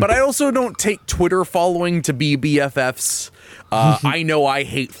happening. But I also don't take Twitter following to be BFFs. I know I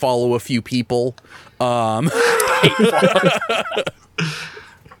hate follow a few people.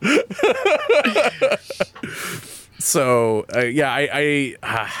 So yeah, I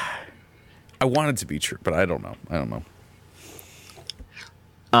want it to be true, but I don't know.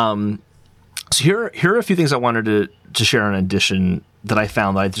 So here are a few things I wanted to share in addition that I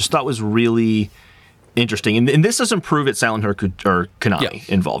found that I just thought was really interesting. And this doesn't prove it's Silent Hill or Konami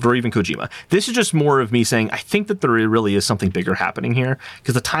involved, or even Kojima. This is just more of me saying, I think that there really is something bigger happening here,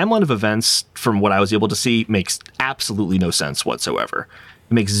 because the timeline of events, from what I was able to see, makes absolutely no sense whatsoever.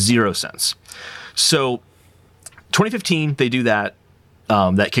 It makes zero sense. So 2015, they do that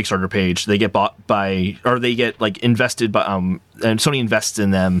Kickstarter page. They get bought by, or they get like invested by, and Sony invests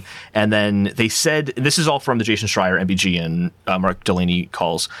in them. And then they said, this is all from the Jason Schreier, MBG, and Mark Delaney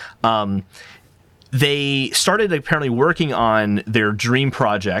calls. They started apparently working on their dream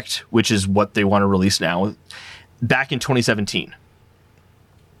project, which is what they want to release now, back in 2017.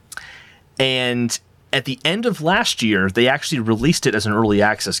 And at the end of last year, they actually released it as an early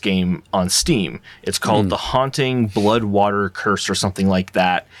access game on Steam. It's called The Haunting Bloodwater Curse or something like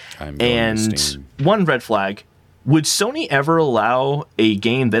that. And one red flag, would Sony ever allow a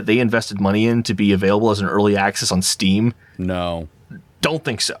game that they invested money in to be available as an early access on Steam? No. Don't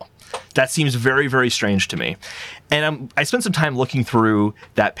think so. That seems very, very strange to me. And I spent some time looking through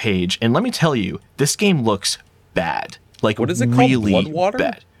that page, and let me tell you, this game looks bad. Like, what is it really called? Bloodwater?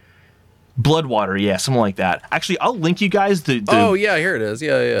 Bad. Bloodwater, yeah, something like that. Actually, I'll link you guys the oh, yeah, here it is.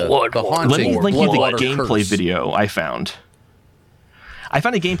 Yeah. The Haunting. Let me link you the gameplay video I found. I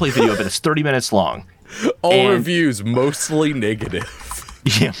found a gameplay video of it. It's 30 minutes long. All reviews, mostly negative.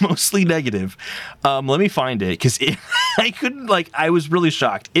 Yeah, mostly negative. Let me find it, because I was really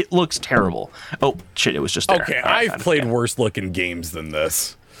shocked. It looks terrible. Oh, shit, it was just there. Okay, I've played worse looking games than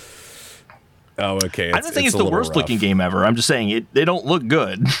this. Oh, okay. I don't think it's the worst looking game ever. I'm just saying they don't look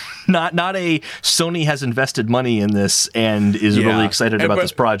good. Not a Sony has invested money in this and is really excited about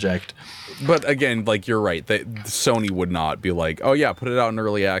this project. But again, like, you're right. Sony would not be like, oh yeah, put it out in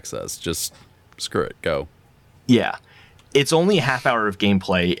early access. Just screw it, go. Yeah. It's only a half hour of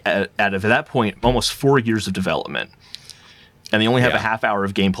gameplay out of, at that point, almost 4 years of development. And they only have a half hour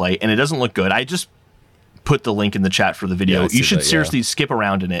of gameplay, and it doesn't look good. I just put the link in the chat for the video. You should seriously skip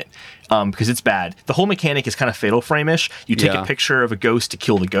around in it, because it's bad. The whole mechanic is kind of Fatal Frame-ish. You take a picture of a ghost to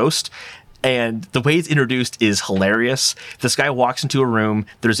kill the ghost, and the way it's introduced is hilarious. This guy walks into a room,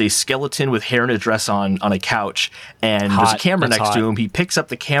 there's a skeleton with hair and a dress on a couch, and there's a camera next to him. He picks up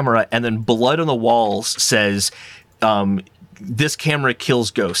the camera, and then blood on the walls says, this camera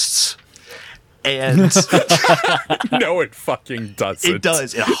kills ghosts. And no, it fucking doesn't. It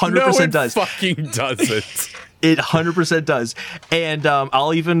does. It 100% does. It fucking doesn't. It 100% does. And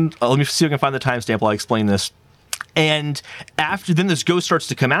let me see if I can find the timestamp while I explain this. And then this ghost starts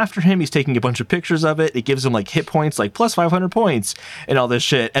to come after him. He's taking a bunch of pictures of it. It gives him like hit points, like plus 500 points and all this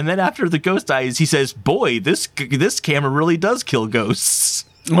shit. And then after the ghost dies, he says, boy, this camera really does kill ghosts.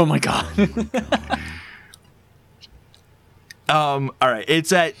 Oh my God. All right,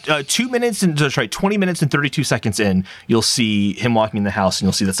 it's at 20 minutes and 32 seconds in. You'll see him walking in the house, and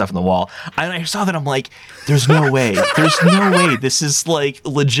you'll see that stuff on the wall. And I saw that, I'm like, "There's no way. There's no way. This is like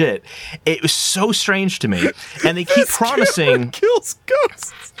legit." It was so strange to me, and they keep promising. Kills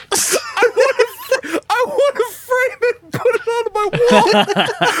ghosts. I want to frame it and put it on my wall.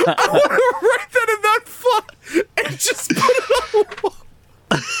 I want to write that in that font and just put it on the wall.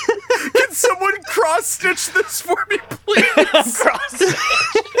 Can someone cross-stitch this for me, please?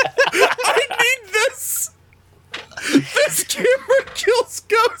 I need this. This camera kills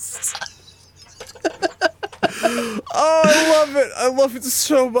ghosts. Oh, I love it. I love it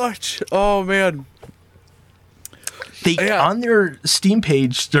so much. Oh, man. On their Steam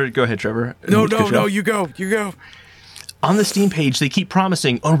page. Go ahead, Trevor. No, you go. On the Steam page, they keep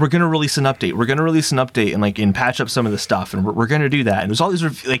promising, "Oh, we're going to release an update. We're going to release an update and patch up some of the stuff, and we're going to do that." And there's all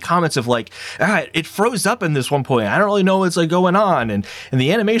these like comments of like, "It froze up in this one point. I don't really know what's like going on, and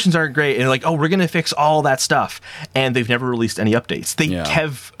the animations aren't great." And like, "Oh, we're going to fix all that stuff." And they've never released any updates. They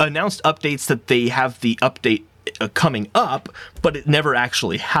have announced updates that they have the update coming up, but it never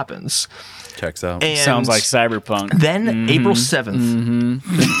actually happens. Checks out. And sounds like Cyberpunk. Then April 7th.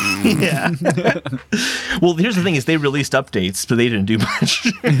 Yeah. Well, here's the thing is they released updates, but they didn't do much.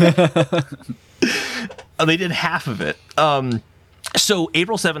 They did half of it. So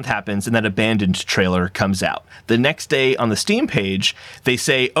April 7th happens, and that Abandoned trailer comes out. The next day on the Steam page, they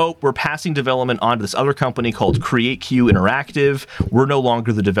say, "Oh, we're passing development on to this other company called CreateQ Interactive. We're no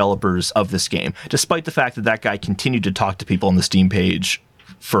longer the developers of this game," despite the fact that that guy continued to talk to people on the Steam page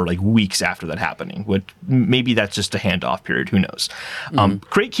for like weeks after that happening. Maybe that's just a handoff period. Who knows?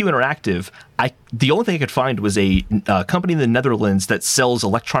 CreateQ Interactive, the only thing I could find was a company in the Netherlands that sells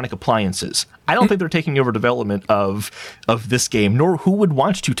electronic appliances. I don't think they're taking over development of this game, nor who would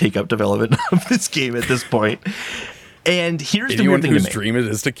want to take up development of this game at this point. And here's the weird thing to me. Whose dream it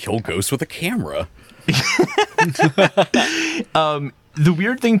is to kill ghosts with a camera. The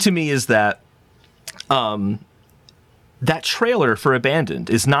weird thing to me is that that trailer for Abandoned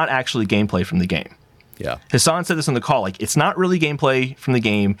is not actually gameplay from the game. Yeah. Hassan said this on the call, like, it's not really gameplay from the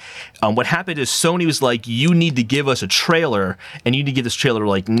game. What happened is Sony was like, "You need to give us a trailer, and you need to give this trailer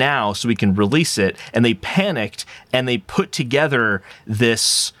like now so we can release it." And they panicked, and they put together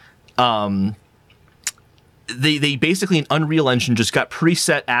this they basically, in Unreal Engine, just got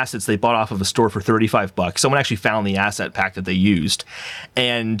preset assets they bought off of a store for $35. Someone actually found the asset pack that they used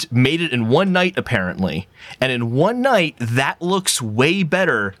and made it in one night, apparently. And in one night, that looks way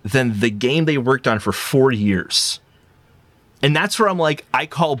better than the game they worked on for 4 years. And that's where I'm like, I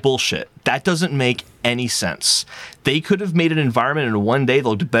call bullshit. That doesn't make any sense. They could have made an environment in one day that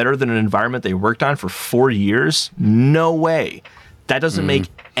looked better than an environment they worked on for 4 years. No way. That doesn't make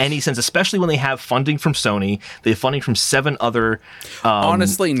any sense, especially when they have funding from Sony. They have funding from 7 other.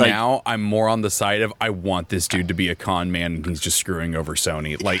 Honestly, now I'm more on the side of I want this dude to be a con man and he's just screwing over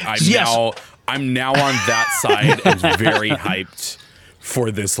Sony. Like I'm now on that side and very hyped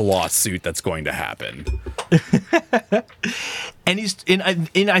for this lawsuit that's going to happen. And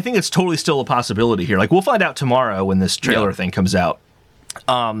I think it's totally still a possibility here. Like, we'll find out tomorrow when this trailer thing comes out.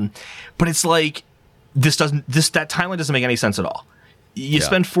 But it's like that timeline doesn't make any sense at all. You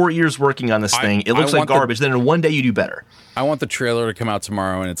spend 4 years working on this thing. It looks like garbage. Then in one day you do better. I want the trailer to come out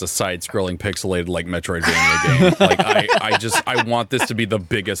tomorrow, and it's a side-scrolling, pixelated like Metroidvania game. Like I want this to be the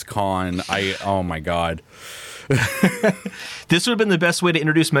biggest con. Oh my god. This would have been the best way to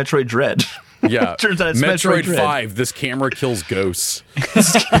introduce Metroid Dread. Yeah. Turns out it's Metroid Dread. 5. This camera kills ghosts.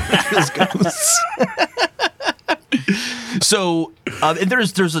 So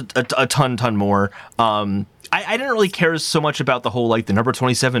there's a ton more. I didn't really care so much about the whole like the number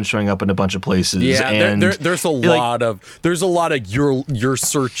 27 showing up in a bunch of places. Yeah, and there's a lot of you're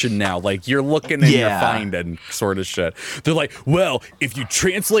searching now, like you're looking and you're finding sort of shit. They're like, well, if you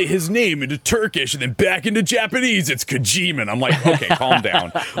translate his name into Turkish and then back into Japanese, it's Kojima. And I'm like, okay, calm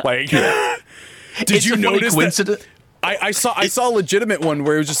down. Like, did you notice that? I saw a legitimate one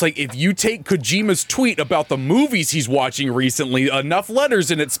where it was just like, if you take Kojima's tweet about the movies he's watching recently, enough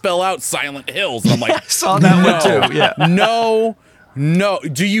letters in it spell out Silent Hills. And I'm like, I saw that one too. Yeah. No.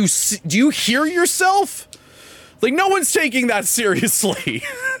 Do you hear yourself? Like, no one's taking that seriously.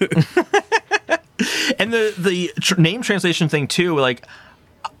 And the name translation thing too, like,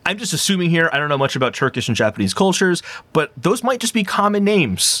 I'm just assuming here, I don't know much about Turkish and Japanese cultures, but those might just be common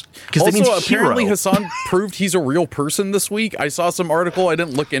names. Because that means apparently hero. Hassan proved he's a real person this week. I saw some article. I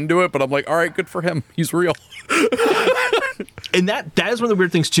didn't look into it, but I'm like, all right, good for him. He's real. And that is one of the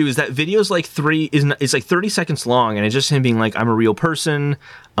weird things too, is that video's like is like 30 seconds long, and it's just him being like, I'm a real person.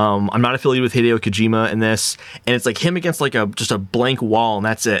 I'm not affiliated with Hideo Kojima in this, and it's like him against like just a blank wall, and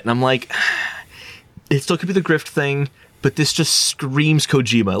that's it. And I'm like, it still could be the grift thing, but this just screams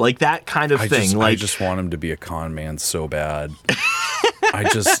Kojima, like that kind of thing. I just want him to be a con man so bad. I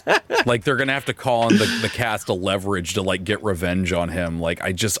just like they're gonna have to call on the cast of Leverage to like get revenge on him. Like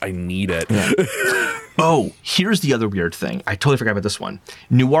I need it. Yeah. Oh, here's the other weird thing. I totally forgot about this one.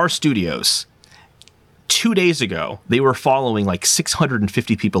 Noir Studios. 2 days ago, they were following like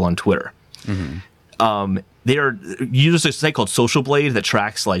 650 people on Twitter. Mm-hmm. They are use a site called Social Blade that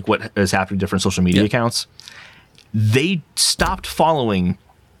tracks like what is happening to different social media accounts. They stopped following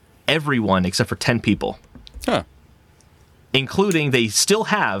everyone except for 10 people. Huh. Including they still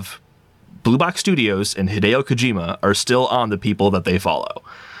have Blue Box Studios and Hideo Kojima are still on the people that they follow.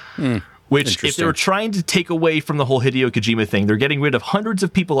 Which, if they were trying to take away from the whole Hideo Kojima thing, they're getting rid of hundreds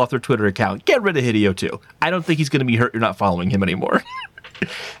of people off their Twitter account. Get rid of Hideo too. I don't think he's going to be hurt you're not following him anymore.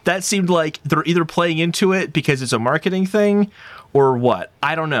 That seemed like they're either playing into it because it's a marketing thing or what.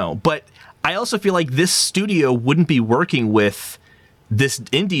 I don't know. But I also feel like this studio wouldn't be working with this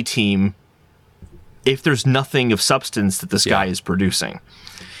indie team if there's nothing of substance that this guy is producing.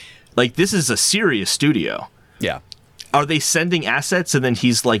 Like, this is a serious studio. Yeah. Are they sending assets and then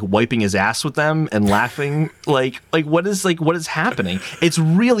he's like wiping his ass with them and laughing? like what is happening? It's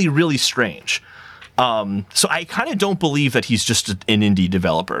really, really strange. So I kind of don't believe that he's just an indie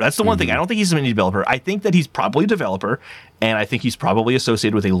developer. That's the one thing. I don't think he's an indie developer. I think that he's probably a developer, and I think he's probably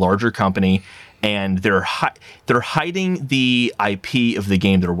associated with a larger company, and they're hiding the IP of the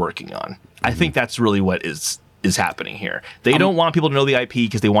game they're working on. I think that's really what is happening here. They don't want people to know the IP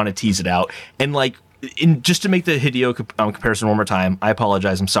because they want to tease it out. And like, just to make the Hideo comparison one more time, I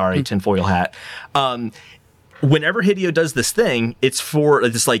apologize. I'm sorry, tinfoil hat. Whenever Hideo does this thing, it's for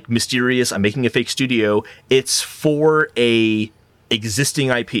this like mysterious, I'm making a fake studio. It's for a existing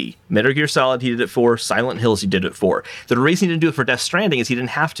IP. Metal Gear Solid he did it for, Silent Hills he did it for. The reason he didn't do it for Death Stranding is he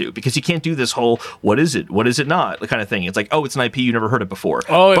didn't have to, because he can't do this whole what is it not the kind of thing. It's like, oh, it's an IP, you never heard it before.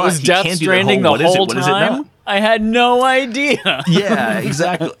 Oh, it was Death Stranding the whole time? I had no idea. Yeah,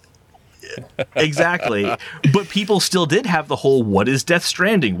 exactly. Exactly. But people still did have the whole, what is Death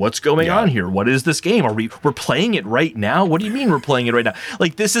Stranding? What's going on here? What is this game? We're playing it right now? What do you mean we're playing it right now?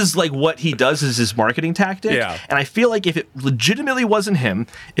 Like, this is like what he does as his marketing tactic. Yeah. And I feel like if it legitimately wasn't him,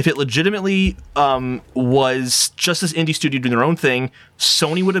 if it legitimately was just this indie studio doing their own thing,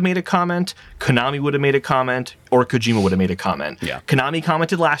 Sony would have made a comment, Konami would have made a comment, or Kojima would have made a comment. Yeah. Konami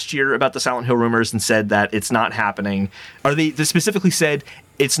commented last year about the Silent Hill rumors and said that it's not happening. Or they specifically said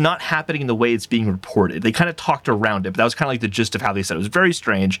it's not happening in the way it's being reported. They kind of talked around it, but that was kind of like the gist of how they said it. It was very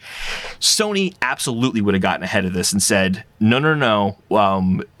strange. Sony absolutely would have gotten ahead of this and said, no.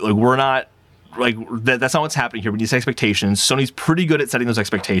 Like, we're not, like, that's not what's happening here. We need these expectations. Sony's pretty good at setting those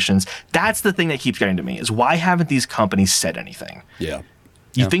expectations. That's the thing that keeps getting to me, is why haven't these companies said anything? Yeah.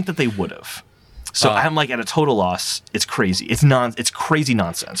 You think that they would have. So I'm like at a total loss. It's crazy. It's crazy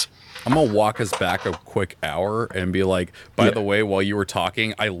nonsense. I'm going to walk us back a quick hour and be like, by the way, while you were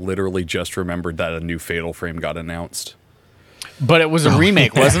talking, I literally just remembered that a new Fatal Frame got announced. But it was a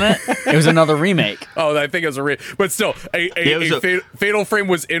remake, wasn't it? It was another remake. Oh, I think it was a remake. But still, Fatal Frame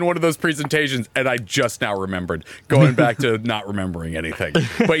was in one of those presentations, and I just now remembered, going back to not remembering anything.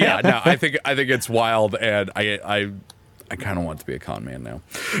 But yeah, no, I think it's wild, and I kind of want to be a con man now.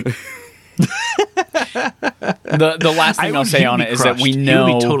 The last thing I'll say on it is that we know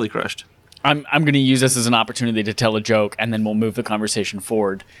he would be totally crushed. I'm going to use this as an opportunity to tell a joke, and then we'll move the conversation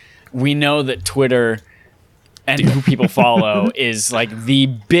forward. We know that Twitter and who people follow is like the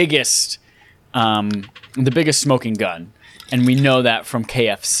biggest smoking gun, and we know that from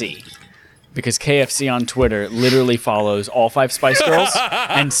KFC. Because KFC on Twitter literally follows all 5 Spice Girls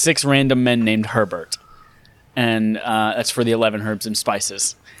and 6 random men named Herbert. And that's for the 11 herbs and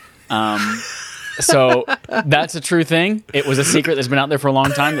spices. So that's a true thing. It was a secret that's been out there for a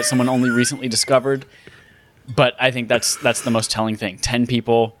long time that someone only recently discovered. But I think that's the most telling thing. 10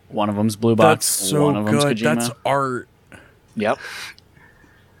 people, one of them's Blue Box, so one of them's good. Kojima. That's art. Yep.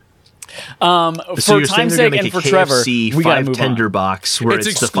 So for time's sake and for Trevor, we gotta move tender on. box where it's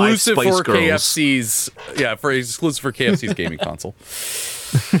exclusive the 5 Spice for Girls. KFC's. Yeah, exclusive for KFC's gaming console.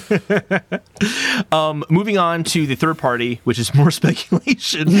 Moving on to the third party, which is more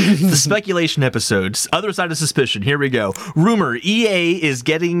speculation. The speculation episodes. Other side of suspicion. Here we go. Rumor: EA is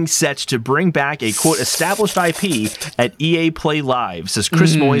getting set to bring back a quote established IP at EA Play Live. Says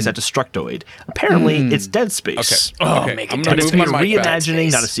Chris Moyes at Destructoid. Apparently, it's Dead Space. Okay. Make it I'm But gonna it's move a my mic back.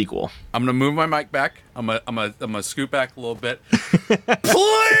 reimagining, not a sequel. I'm gonna move my mic back. I'm gonna scoot back a little bit.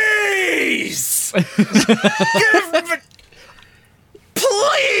 Please, give me,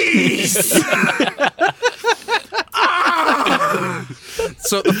 please.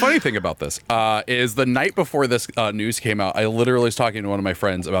 So the funny thing about this is the night before this news came out, I literally was talking to one of my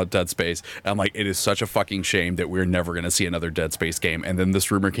friends about Dead Space. And I'm like, it is such a fucking shame that we're never going to see another Dead Space game. And then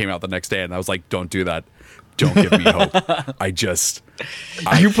this rumor came out the next day, and I was like, don't do that. Don't give me hope.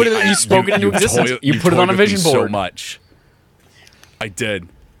 You spoke it into existence. You put it on a vision board. So much. I did.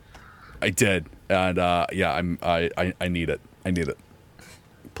 And yeah, I need it. I need it.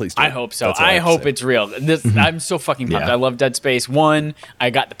 Please do. I hope so. That's all I I have to hope say. it's real. I'm so fucking pumped. Yeah. I love Dead Space 1. I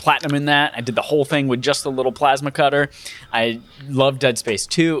got the platinum in that. I did the whole thing with just the little plasma cutter. I love Dead Space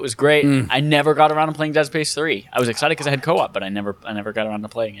 2. It was great. I never got around to playing Dead Space 3. I was excited because I had co-op, but I never got around to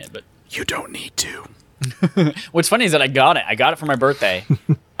playing it. But You don't need to. what's funny is that I got it. I got it for my birthday.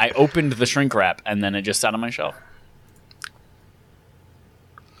 I opened the shrink wrap, and then it just sat on my shelf.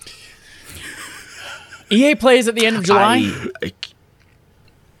 EA plays at the end of July.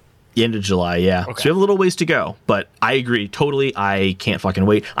 The end of July, yeah. Okay. So we have a little ways to go, but I agree totally. I can't fucking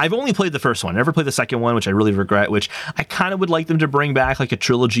wait. I've only played the first one. I never played the second one, which I really regret. Which I kind of would like them to bring back, like a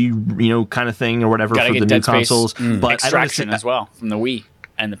trilogy, kind of thing or whatever Gotta for get the Dead new Space consoles. But Extraction I as well from the Wii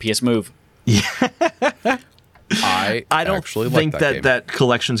and the PS Move. I don't actually think like that game. that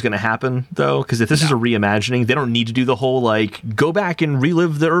collection's going to happen though, because if this is a reimagining, they don't need to do the whole like go back and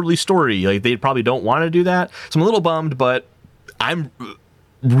relive the early story. Like they probably don't want to do that. So I'm a little bummed, but I'm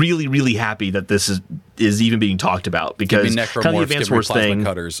really, really happy that this is even being talked about Give me because kind of the necromorphs, Advance give me Wars plasma thing.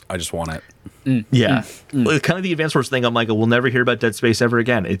 cutters. I just want it. Yeah, kind of the Advance Wars thing. I'm like, we'll never hear about Dead Space ever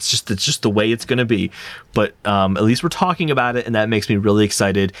again. It's just the way it's going to be. But at least we're talking about it, and that makes me really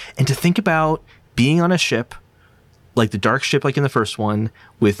excited. And to think about being on a ship, like the dark ship, like in the first one,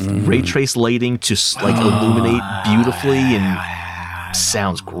 with ray trace lighting to like illuminate beautifully, and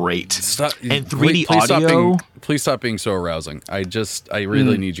sounds great. Stop, And 3D please stop audio. please stop being so arousing. I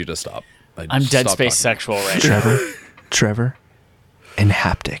really need you to stop. I'm Dead Stop Space talking. sexual right now. Trevor, and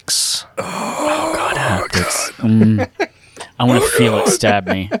haptics. Oh God, haptics. I want to feel it stab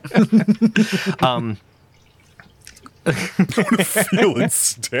me. Feel it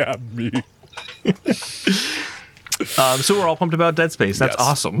stab me. So we're all pumped about Dead Space. That's Yes.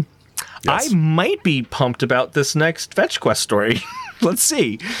 awesome. Yes. I might be pumped about this next Fetch Quest story. Let's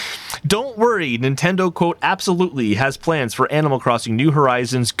see. Don't worry, Nintendo, quote, absolutely has plans for Animal Crossing New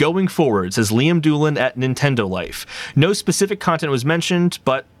Horizons going forward, says Liam Doolin at Nintendo Life. No specific content was mentioned,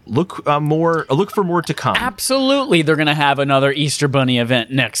 but look for more to come. Absolutely, they're gonna have another Easter Bunny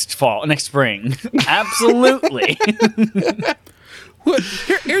event next spring. Absolutely.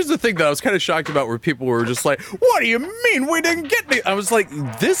 Here's the thing that I was kind of shocked about, where people were just like, what do you mean we didn't get me? I was like,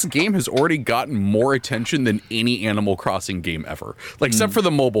 this game has already gotten more attention than any Animal Crossing game ever. Like, except for the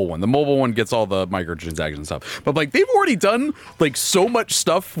mobile one. The mobile one gets all the microtransactions and stuff. But, like, they've already done, like, so much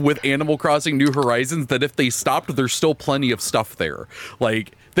stuff with Animal Crossing New Horizons that if they stopped, there's still plenty of stuff there.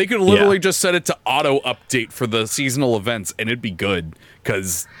 Like, they could literally just set it to auto-update for the seasonal events, and it'd be good,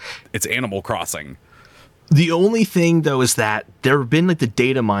 because it's Animal Crossing. The only thing, though, is that there have been like the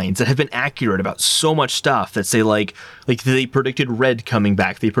data mines that have been accurate about so much stuff that say like they predicted red coming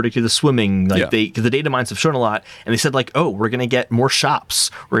back, they predicted the swimming, like the data mines have shown a lot, and they said like, oh, we're gonna get more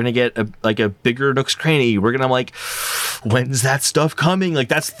shops, we're gonna get a bigger Nook's Cranny, we're gonna like, when's that stuff coming? Like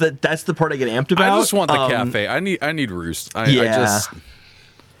that's the part I get amped about. I just want the cafe. I need Roost. I just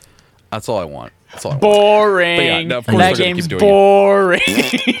that's all I want. That's all I want. Boring. But yeah, no, of course that they're gonna game's keep doing boring.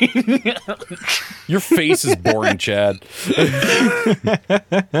 Your face is boring, Chad.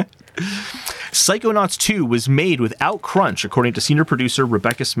 Psychonauts 2 was made without crunch, according to senior producer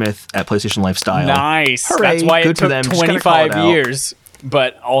Rebecca Smith at PlayStation Lifestyle. Nice. Hooray, That's why good it for took them. Just gotta call it 25 out. years,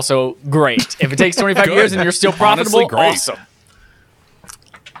 but also great. If it takes 25 years and you're still profitable, Honestly, great. awesome.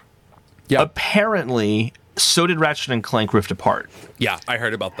 Yeah, Apparently, so did Ratchet and Clank Rift Apart. yeah, I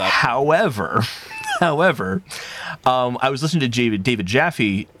heard about that. However, I was listening to David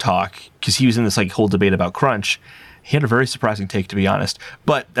Jaffe talk because he was in this like whole debate about crunch. He had a very surprising take, to be honest,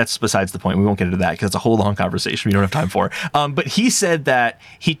 but that's besides the point. We won't get into that because it's a whole long conversation we don't have time for. But he said that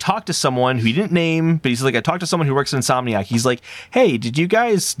he talked to someone who he didn't name, but he's like, I talked to someone who works at Insomniac. He's like, hey, did you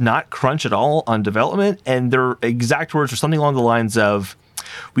guys not crunch at all on development? And their exact words were something along the lines of,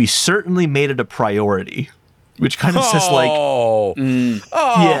 We certainly made it a priority, which kind of says like,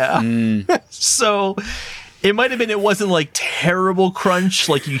 yeah. So it might have been, it wasn't like terrible crunch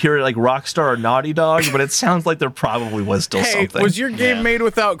like you hear it like Rockstar or Naughty Dog, but it sounds like there probably was still something. Was your game made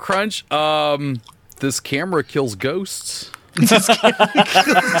without crunch? This camera kills ghosts. Jesus.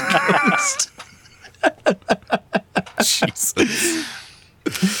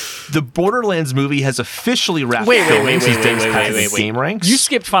 The Borderlands movie has officially wrapped filming since Days Past Game Ranks. You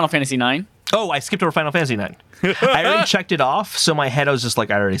skipped Final Fantasy IX? Oh, I skipped over Final Fantasy IX. I already checked it off, so my head was just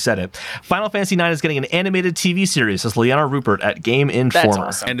like, I already said it. Final Fantasy IX is getting an animated TV series, says Liana Rupert at Game Informer. That's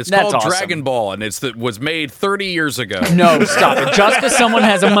awesome. And it's called Dragon Ball, and was made 30 years ago. No, stop it. Just because someone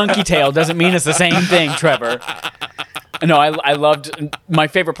has a monkey tail doesn't mean it's the same thing, Trevor. No, I loved, my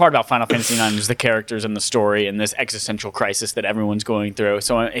favorite part about Final Fantasy IX was the characters and the story and this existential crisis that everyone's going through.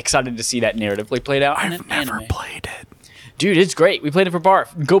 So I'm excited to see that narratively played out. I've never played it. Dude, it's great. We played it for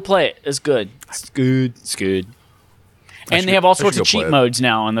Barf. Go play it. It's good. It's good. It's good. And they have all sorts of cheat modes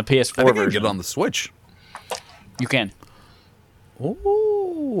now on the PS4 I think version. I can get it on the Switch. You can.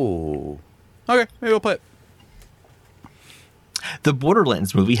 Ooh. Okay, maybe we'll play it. The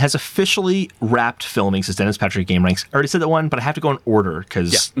Borderlands movie has officially wrapped filming since Dennis Patrick Game Ranks. I already said that one, but I have to go in order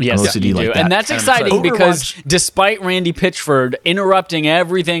because I'm OCD like that. And that's exciting because despite Randy Pitchford interrupting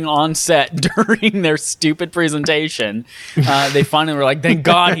everything on set during their stupid presentation, they finally were like, thank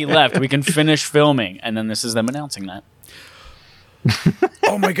God he left. We can finish filming. And then this is them announcing that.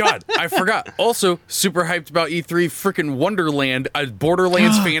 Oh my God, I forgot. Also, super hyped about E3 freaking Wonderland,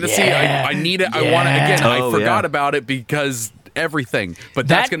 Borderlands Fantasy. Yeah. I need it. I want it again. Oh, I forgot about it because everything, but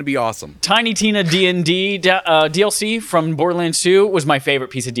that's going to be awesome. Tiny Tina D&D DLC from Borderlands 2 was my favorite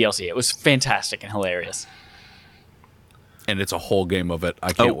piece of DLC. It was fantastic and hilarious. And it's a whole game of it.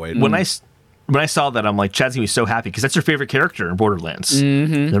 I can't wait. When I saw that, I'm like, Chad's gonna be so happy because that's your favorite character in Borderlands.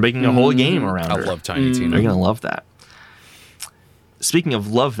 They're making a whole game around her. I love Tiny Tina. They're gonna love that. Speaking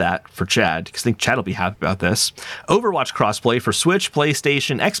of love that for Chad, because I think Chad will be happy about this. Overwatch crossplay for Switch,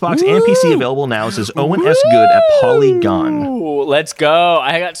 PlayStation, Xbox, and PC available now, says Owen S. Good at Polygon. Ooh, let's go.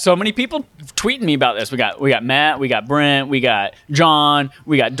 I got so many people tweeting me about this. We got Matt, we got Brent, we got John,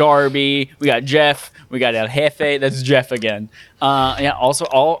 we got Darby, we got Jeff, we got El Jefe. That's Jeff again. Yeah, also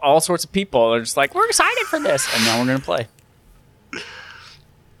all sorts of people are just like, we're excited for this. And now we're going to play.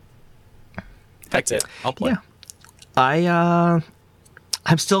 That's it. I'll play. Yeah.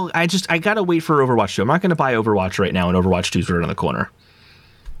 I gotta wait for Overwatch 2. I'm not gonna buy Overwatch right now, and Overwatch 2 is right around the corner.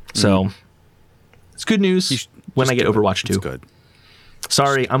 So it's good news when I get Overwatch 2. It's good.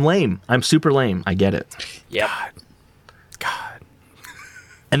 Sorry, I'm lame. I'm super lame. I get it. Yeah. God.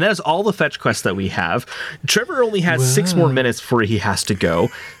 And that is all the fetch quests that we have. Trevor only has 6 more minutes before he has to go.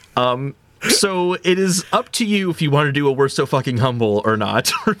 So it is up to you if you want to do a We're So Fucking Humble or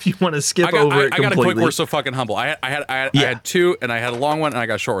not, or if you want to skip over it completely. I got a quick We're So Fucking Humble. I had 2, and I had a long one, and I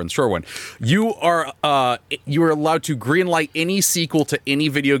got a short one. You are allowed to greenlight any sequel to any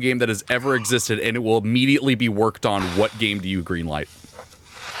video game that has ever existed, and it will immediately be worked on. What game do you greenlight?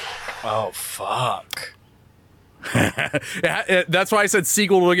 Oh, fuck. That's why I said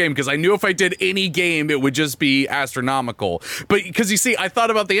sequel to the game, because I knew if I did any game, it would just be astronomical. But because you see, I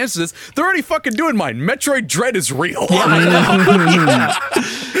thought about the answers. They're already fucking doing mine. Metroid Dread is real.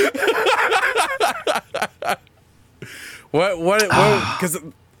 What? Because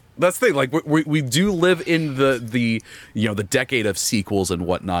that's the thing. Like we do live in the decade of sequels and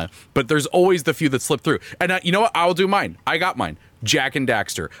whatnot. But there's always the few that slip through. And you know what? I'll do mine. I got mine. Jak and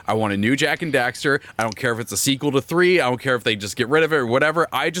Daxter. I want a new Jak and Daxter. I don't care if it's a sequel to 3. I don't care if they just get rid of it or whatever.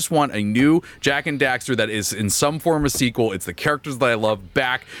 I just want a new Jak and Daxter that is in some form of sequel. It's the characters that I love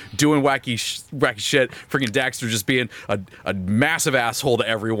back doing wacky shit. Freaking Daxter just being a massive asshole to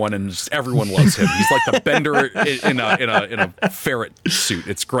everyone, and just everyone loves him. He's like the Bender in a ferret suit.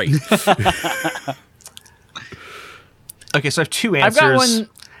 It's great. Okay, so I have 2 answers. I've got one.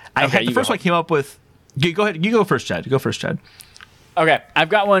 I had the first one I came up with. Go ahead. You go first, Chad. Okay, I've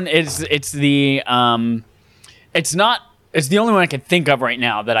got one. It's the it's the only one I can think of right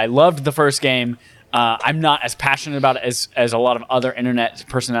now that I loved the first game. I'm not as passionate about it as a lot of other internet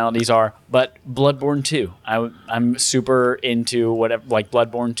personalities are, but Bloodborne 2. I'm super into whatever, like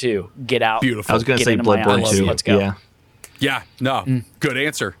Bloodborne 2. Get out. Beautiful. I was going to say Bloodborne 2. Let's go. Yeah. Yeah. No. Good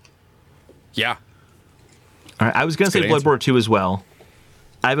answer. Yeah. All right, I was going to say Bloodborne 2 as well.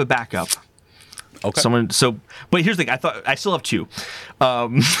 I have a backup. Okay. But here's the thing. I still have 2. So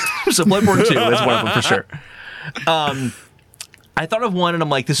Bloodborne 2 is one of them for sure. I I thought of one and I'm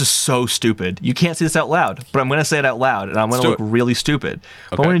like, this is so stupid. You can't say this out loud, but I'm going to say it out loud and I'm going to look really stupid.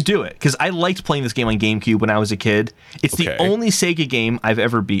 But I'm going to do it because I liked playing this game on GameCube when I was a kid. It's the only Sega game I've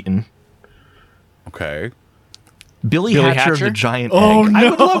ever beaten. Okay. Billy Hatcher of the Giant Egg. No. I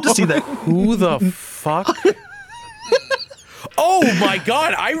would love to see that. Who the fuck? Oh my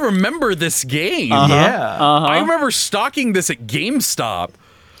god, I remember this game. Yeah. I remember stocking this at GameStop.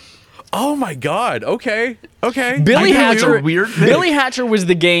 Oh my god. Okay. Billy I know it's a Hatcher. weird thing. Billy Hatcher was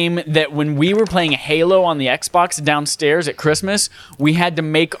the game that when we were playing Halo on the Xbox downstairs at Christmas, we had to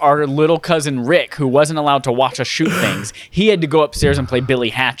make our little cousin Rick, who wasn't allowed to watch us shoot things, he had to go upstairs and play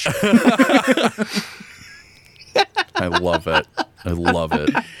Billy Hatcher. I love it.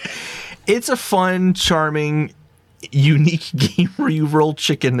 It's a fun, charming, unique game where you roll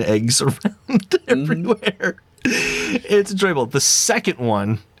chicken eggs around everywhere. It's enjoyable. The second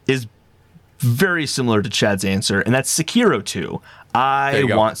one is very similar to Chad's answer, and that's Sekiro 2. I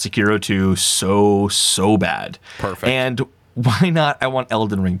want Sekiro 2 so bad. Perfect. And why not? I want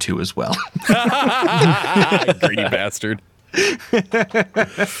Elden Ring 2 as well. Greedy bastard.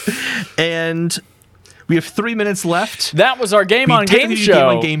 And we have 3 minutes left. That was our game on Game Show. Game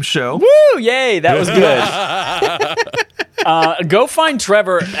on Game Show. Woo! Yay! That was good. Go find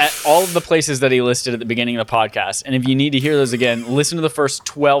Trevor at all of the places that he listed at the beginning of the podcast. And if you need to hear those again, listen to the first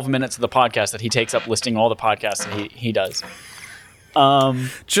 12 minutes of the podcast that he takes up listing all the podcasts that he does.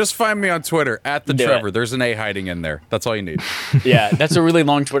 Just find me on Twitter at the Do Trevor. it. There's an A hiding in there. That's all you need. Yeah, that's a really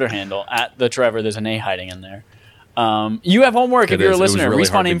long Twitter handle. At the Trevor, there's an A hiding in there. You have homework if you're a listener. Really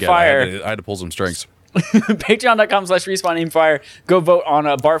Respawn Aim Fire. I had to pull some strings. Patreon.com/RespawnAimFire. Go vote on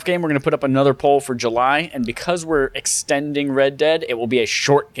a barf game. We're going to put up another poll for July. And because we're extending Red Dead, it will be a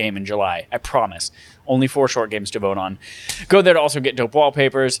short game in July. I promise. Only 4 short games to vote on. Go there to also get dope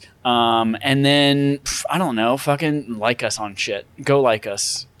wallpapers. And then, I don't know, fucking like us on shit. Go like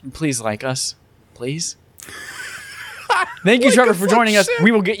us. Please like us. Please. Thank you, Trevor, for joining us.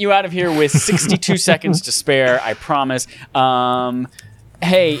 We will get you out of here with 62 seconds to spare. I promise.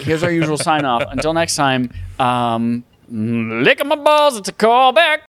 Hey, here's our usual sign off. Until next time, lick my balls. It's a callback.